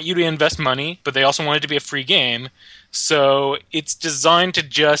 They want you to invest money, but they also want it to be a free game. So it's designed to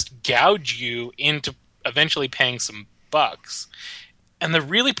just gouge you into eventually paying some bucks. And they're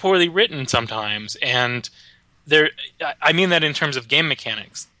really poorly written sometimes, and I mean that in terms of game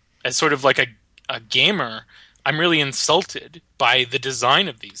mechanics. As sort of like a gamer, I'm really insulted by the design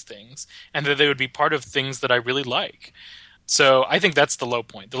of these things, and that they would be part of things that I really like. So I think that's the low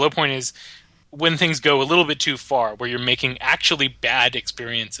point. The low point is when things go a little bit too far, where you're making actually bad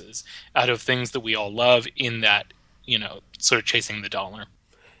experiences out of things that we all love in that, sort of chasing the dollar.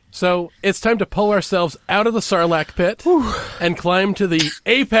 So it's time to pull ourselves out of the Sarlacc pit and climb to the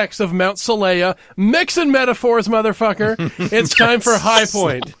apex of Mount Solea. Mixing metaphors, motherfucker. It's time for High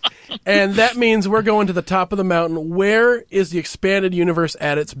Point. And that means we're going to the top of the mountain. Where is the expanded universe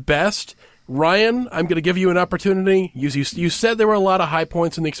at its best? Ryan, I'm going to give you an opportunity. You said there were a lot of high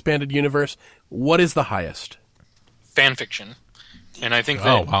points in the expanded universe. What is the highest? Fan fiction. And I think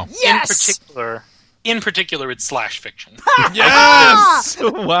that in particular, it's slash fiction. Yes!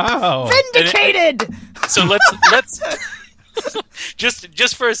 Wow. Vindicated! So let's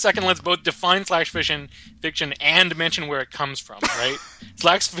just for a second, let's both define slash fiction and mention where it comes from, right?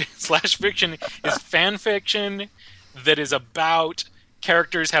 Slash fiction is fan fiction that is about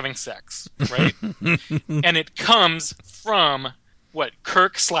characters having sex, right? And it comes from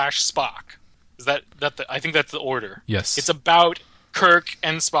Kirk / Spock. Is that I think that's the order. Yes. It's about Kirk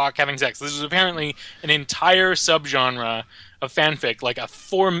and Spock having sex. This is apparently an entire subgenre of fanfic, like a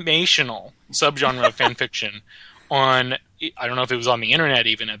formational subgenre of fanfiction on, I don't know if it was on the internet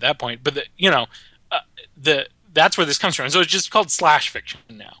even at that point, but that's where this comes from. So it's just called slash fiction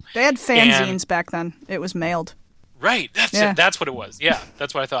now. They had fanzines back then. It was mailed. Right. That's it. That's what it was. Yeah,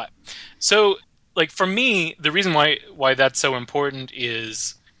 that's what I thought. So like for me, the reason why that's so important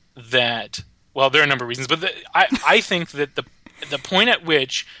is that, well, there are a number of reasons, but I think that the point at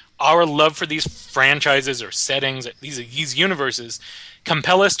which our love for these franchises or settings, these universes,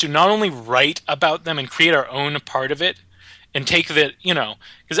 compel us to not only write about them and create our own part of it, and take that,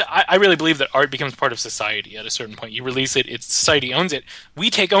 because I really believe that art becomes part of society at a certain point. You release it, society owns it. We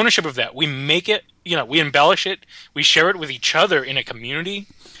take ownership of that. We make it, we embellish it, we share it with each other in a community.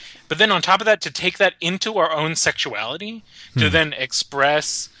 But then on top of that, to take that into our own sexuality, to then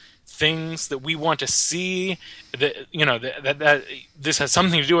express things that we want to see, that this has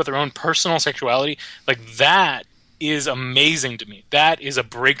something to do with our own personal sexuality, like that is amazing to me. That is a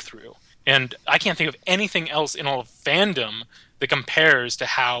breakthrough. And I can't think of anything else in all of fandom that compares to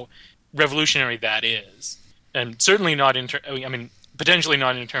how revolutionary that is. And certainly not potentially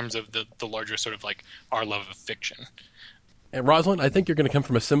not in terms of the larger sort of like our love of fiction. And Rosalind, I think you're going to come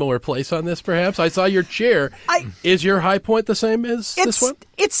from a similar place on this, perhaps. I saw your chair. Is your high point the same as this one?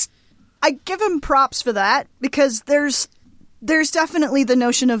 I give him props for that, because there's definitely the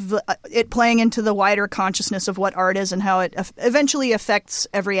notion of it playing into the wider consciousness of what art is and how it eventually affects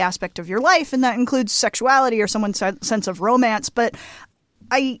every aspect of your life, and that includes sexuality or someone's sense of romance. But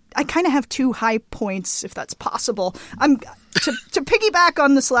I kind of have two high points, if that's possible. To piggyback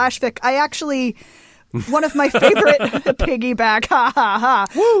on the slash fic, I actually... One of my favorite piggyback, ha ha ha.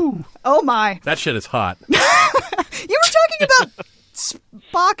 Woo! Oh my. That shit is hot. You were talking about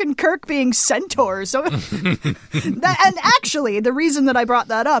Spock and Kirk being centaurs. And actually, the reason that I brought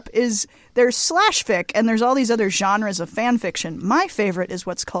that up is there's slash fic and there's all these other genres of fan fiction. My favorite is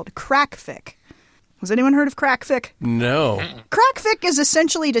what's called crack fic. Has anyone heard of crack fic? No. Crack fic is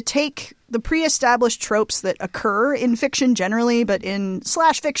essentially to take the pre-established tropes that occur in fiction generally, but in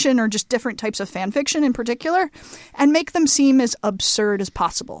slash fiction or just different types of fan fiction in particular, and make them seem as absurd as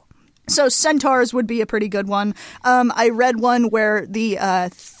possible. So centaurs would be a pretty good one. I read one where the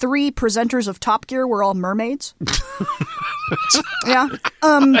 3 presenters of Top Gear were all mermaids. Yeah.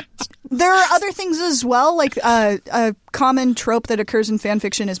 There are other things as well, like a common trope that occurs in fan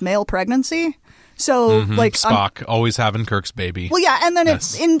fiction is male pregnancy. So, like Spock always having Kirk's baby. Well, yeah, and then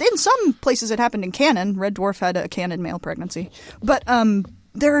it's in some places it happened in canon. Red Dwarf had a canon male pregnancy, but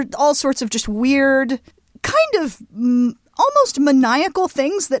there are all sorts of just weird, kind of almost maniacal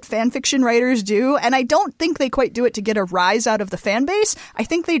things that fanfiction writers do, and I don't think they quite do it to get a rise out of the fan base. I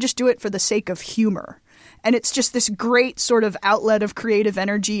think they just do it for the sake of humor, and it's just this great sort of outlet of creative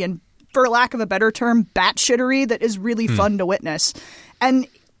energy and, for lack of a better term, batshittery that is really fun to witness, and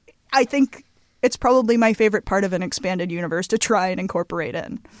I think it's probably my favorite part of an expanded universe to try and incorporate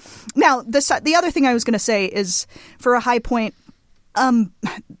in. Now, the other thing I was going to say is, for a high point,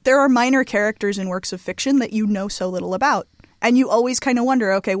 there are minor characters in works of fiction that you know so little about. And you always kind of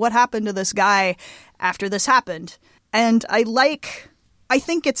wonder, okay, what happened to this guy after this happened? And I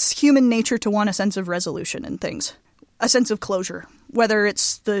think it's human nature to want a sense of resolution in things, a sense of closure. Whether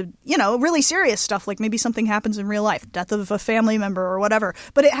it's the, really serious stuff, like maybe something happens in real life, death of a family member or whatever,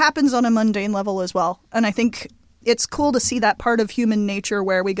 but it happens on a mundane level as well. And I think it's cool to see that part of human nature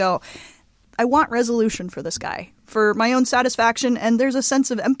where we go, I want resolution for this guy, for my own satisfaction, and there's a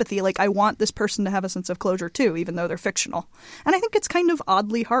sense of empathy, like I want this person to have a sense of closure too, even though they're fictional. And I think it's kind of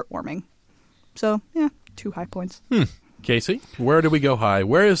oddly heartwarming. So, yeah, 2 high points. Casey, where do we go high?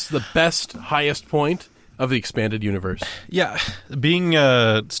 Where is the highest point of the expanded universe? Yeah, being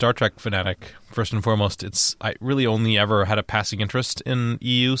a Star Trek fanatic, first and foremost, I really only ever had a passing interest in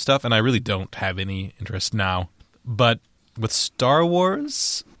EU stuff, and I really don't have any interest now. But with Star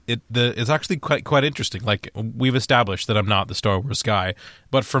Wars, it's actually quite interesting. Like, we've established that I'm not the Star Wars guy,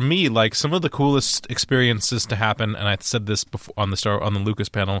 but for me, like, some of the coolest experiences to happen, and I said this before on the Lucas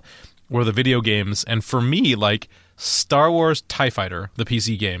panel, were the video games, and for me, like, Star Wars TIE Fighter, the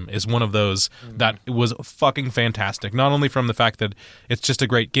PC game, is one of those that was fucking fantastic. Not only from the fact that it's just a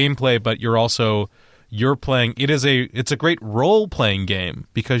great gameplay, but you're playing. It's a great role playing game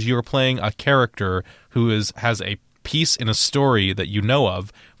because you're playing a character who has a piece in a story that you know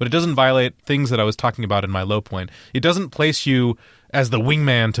of, but it doesn't violate things that I was talking about in my low point. It doesn't place you as the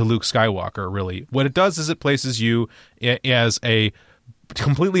wingman to Luke Skywalker, really. What it does is it places you as a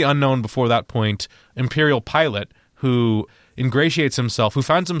completely unknown before that point Imperial pilot who ingratiates himself, who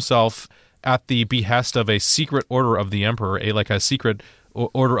finds himself at the behest of a secret order of the Emperor, a secret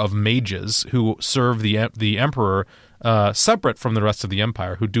order of mages who serve the Emperor, separate from the rest of the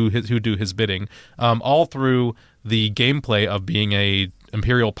Empire, who do his bidding, all through the gameplay of being a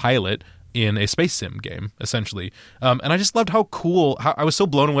Imperial pilot in a space sim game, essentially. And I just loved how I was so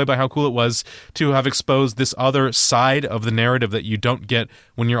blown away by how cool it was to have exposed this other side of the narrative that you don't get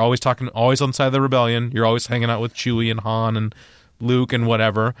when you're always on the side of the rebellion. You're always hanging out with Chewie and Han and Luke and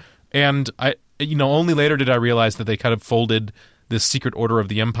whatever. And only later did I realize that they kind of folded this Secret Order of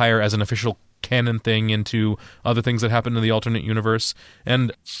the Empire as an official canon thing into other things that happen in the alternate universe.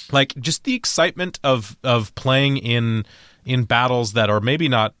 And like just the excitement of playing in battles that are maybe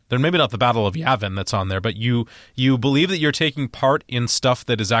not the Battle of Yavin that's on there, but you believe that you're taking part in stuff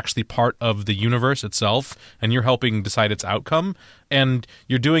that is actually part of the universe itself, and you're helping decide its outcome. And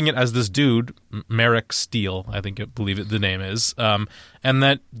you're doing it as this dude, Merrick Steele, I believe the name is, and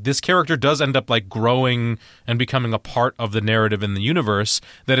that this character does end up like growing and becoming a part of the narrative in the universe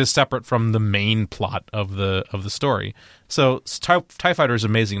that is separate from the main plot of the story. So TIE Fighter is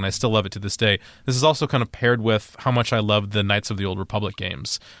amazing, and I still love it to this day. This is also kind of paired with how much I love the Knights of the Old Republic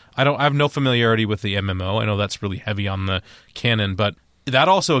games. I have no familiarity with the MMO. I know that's really heavy on the canon, but that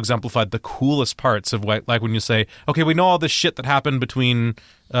also exemplified the coolest parts of like when you say, okay, we know all this shit that happened between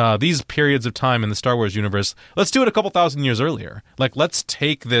these periods of time in the Star Wars universe. Let's do it a couple thousand years earlier. Like, let's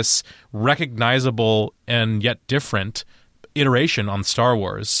take this recognizable and yet different iteration on Star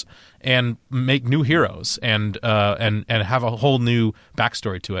Wars and make new heroes and have a whole new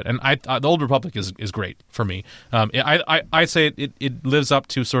backstory to it. And the Old Republic is great for me. I'd say it lives up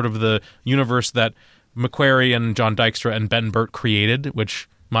to sort of the universe that McQuarrie and John Dykstra and Ben Burtt created, which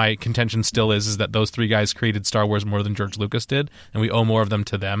my contention still is that those three guys created Star Wars more than George Lucas did, and we owe more of them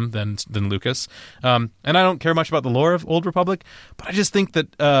to them than Lucas. And I don't care much about the lore of Old Republic, but I just think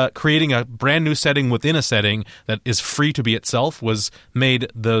that creating a brand new setting within a setting that is free to be itself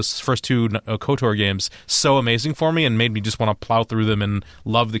made those first two KOTOR games so amazing for me, and made me just want to plow through them and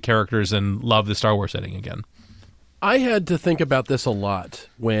love the characters and love the Star Wars setting again. I had to think about this a lot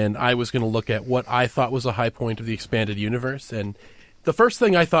when I was going to look at what I thought was a high point of the expanded universe. And the first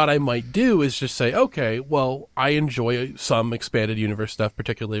thing I thought I might do is just say, okay, well, I enjoy some expanded universe stuff,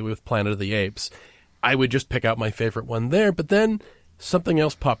 particularly with Planet of the Apes. I would just pick out my favorite one there. But then something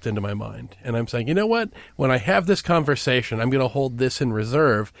else popped into my mind. And I'm saying, you know what? When I have this conversation, I'm going to hold this in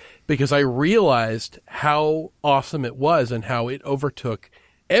reserve because I realized how awesome it was and how it overtook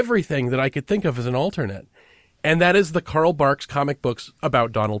everything that I could think of as an alternate. And that is the Carl Barks comic books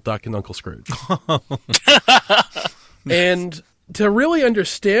about Donald Duck and Uncle Scrooge. And to really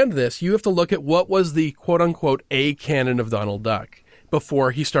understand this, you have to look at what was the quote-unquote A canon of Donald Duck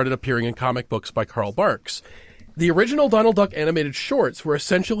before he started appearing in comic books by Carl Barks. The original Donald Duck animated shorts were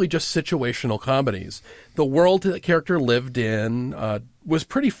essentially just situational comedies. The world that the character lived in was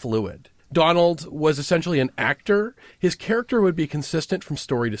pretty fluid. Donald was essentially an actor. His character would be consistent from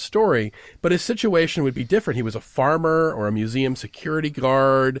story to story, but his situation would be different. He was a farmer or a museum security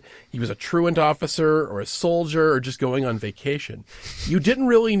guard. He was a truant officer or a soldier or just going on vacation. You didn't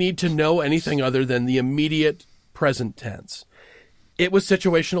really need to know anything other than the immediate present tense. It was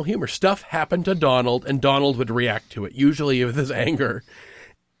situational humor. Stuff happened to Donald, and Donald would react to it, usually with his anger.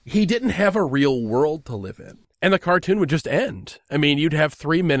 He didn't have a real world to live in. And the cartoon would just end. I mean, you'd have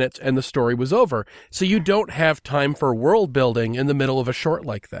 3 minutes and the story was over. So you don't have time for world building in the middle of a short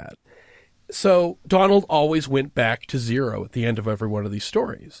like that. So Donald always went back to zero at the end of every one of these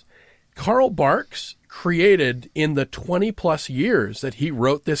stories. Carl Barks created, in the 20-plus years that he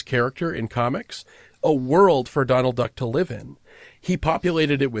wrote this character in comics, a world for Donald Duck to live in. He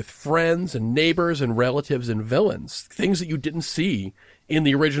populated it with friends and neighbors and relatives and villains, things that you didn't see in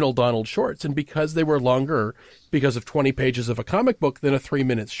the original Donald shorts. And because they were longer, because of 20 pages of a comic book than a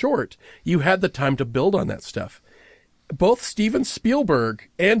 3-minute short, you had the time to build on that stuff. Both Steven Spielberg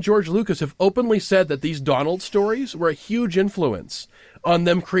and George Lucas have openly said that these Donald stories were a huge influence on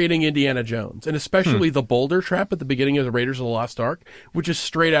them creating Indiana Jones, and especially the Boulder Trap at the beginning of the Raiders of the Lost Ark, which is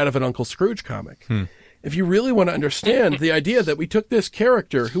straight out of an Uncle Scrooge comic. If you really want to understand the idea that we took this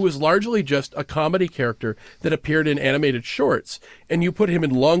character who was largely just a comedy character that appeared in animated shorts, and you put him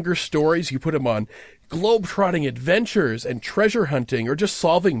in longer stories, you put him on globe-trotting adventures and treasure hunting or just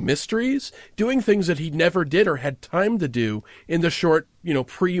solving mysteries, doing things that he never did or had time to do in the short,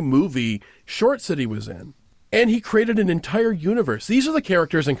 pre-movie shorts that he was in. And he created an entire universe. These are the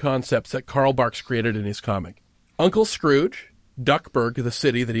characters and concepts that Carl Barks created in his comic. Uncle Scrooge, Duckburg, the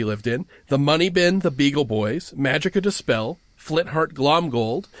city that he lived in, the Money Bin, the Beagle Boys, Magica De Spell, Flintheart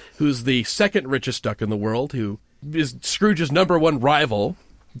Glomgold, who's the second richest duck in the world, who is Scrooge's #1 rival,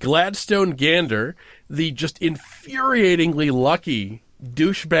 Gladstone Gander, the just infuriatingly lucky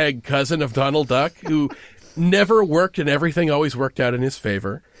douchebag cousin of Donald Duck, who never worked and everything always worked out in his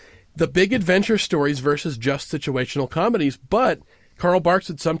favor, the big adventure stories versus just situational comedies, but Karl Barks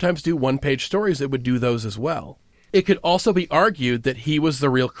would sometimes do one-page stories that would do those as well. It could also be argued that he was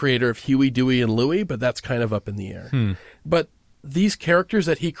the real creator of Huey, Dewey, and Louie, but that's kind of up in the air. But these characters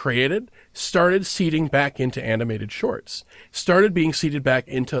that he created started seeding back into animated shorts, started being seeded back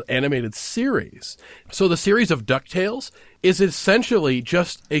into animated series. So the series of DuckTales is essentially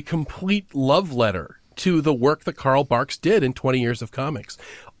just a complete love letter to the work that Karl Barks did in 20 years of comics.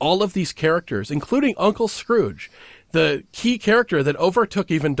 All of these characters, including Uncle Scrooge, the key character that overtook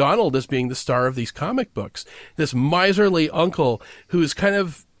even Donald as being the star of these comic books, this miserly uncle who's kind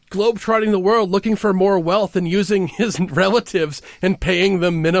of globetrotting the world looking for more wealth and using his relatives and paying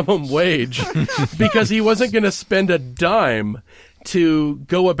them minimum wage because he wasn't going to spend a dime to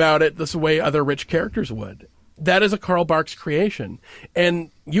go about it this way other rich characters would. That is a Karl Barks creation. And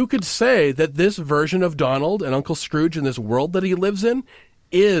you could say that this version of Donald and Uncle Scrooge in this world that he lives in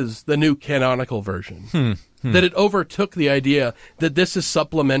is the new canonical version. That it overtook the idea that this is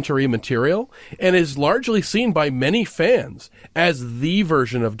supplementary material and is largely seen by many fans as the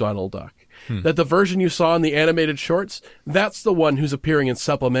version of Donald Duck. That the version you saw in the animated shorts, that's the one who's appearing in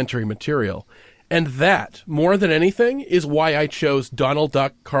supplementary material. And that, more than anything, is why I chose Donald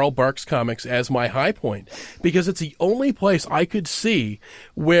Duck Karl Barks comics as my high point. Because it's the only place I could see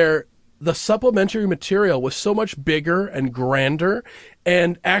where the supplementary material was so much bigger and grander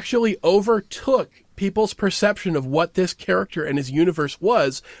and actually overtook people's perception of what this character and his universe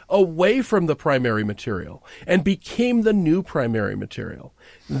was away from the primary material and became the new primary material.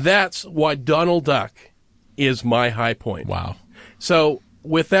 That's why Donald Duck is my high point. Wow. So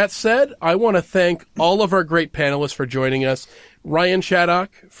with that said, I want to thank all of our great panelists for joining us. Ryan Shaddock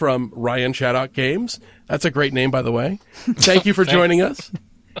from Ryan Shaddock Games. That's a great name, by the way. Thank you for joining us.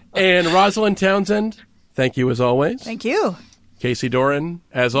 And Rosalind Townsend, thank you as always. Thank you. Casey Doran,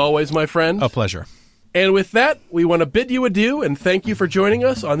 as always, my friend. A pleasure. And with that, we want to bid you adieu and thank you for joining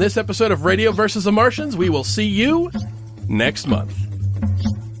us on this episode of Radio vs. the Martians. We will see you next month.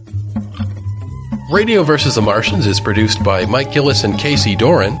 Radio vs. the Martians is produced by Mike Gillis and Casey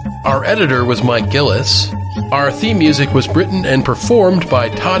Doran. Our editor was Mike Gillis. Our theme music was written and performed by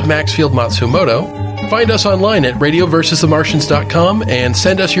Todd Maxfield Matsumoto. Find us online at radioversusthemartians.com and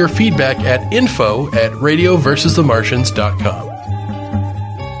send us your feedback at info@radioversusthemartians.com.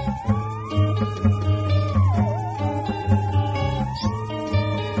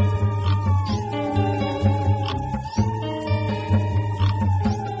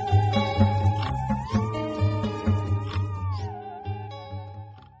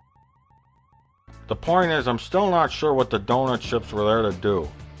 The point is, I'm still not sure what the donut chips were there to do.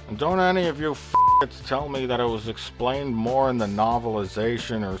 And don't any of you f***its tell me that it was explained more in the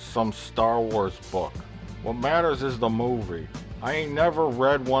novelization or some Star Wars book. What matters is the movie. I ain't never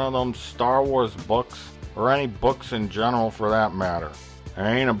read one of them Star Wars books, or any books in general for that matter.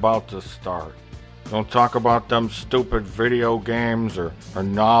 I ain't about to start. Don't talk about them stupid video games or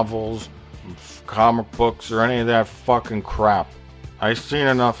novels, comic books, or any of that fucking crap. I seen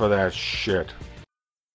enough of that shit.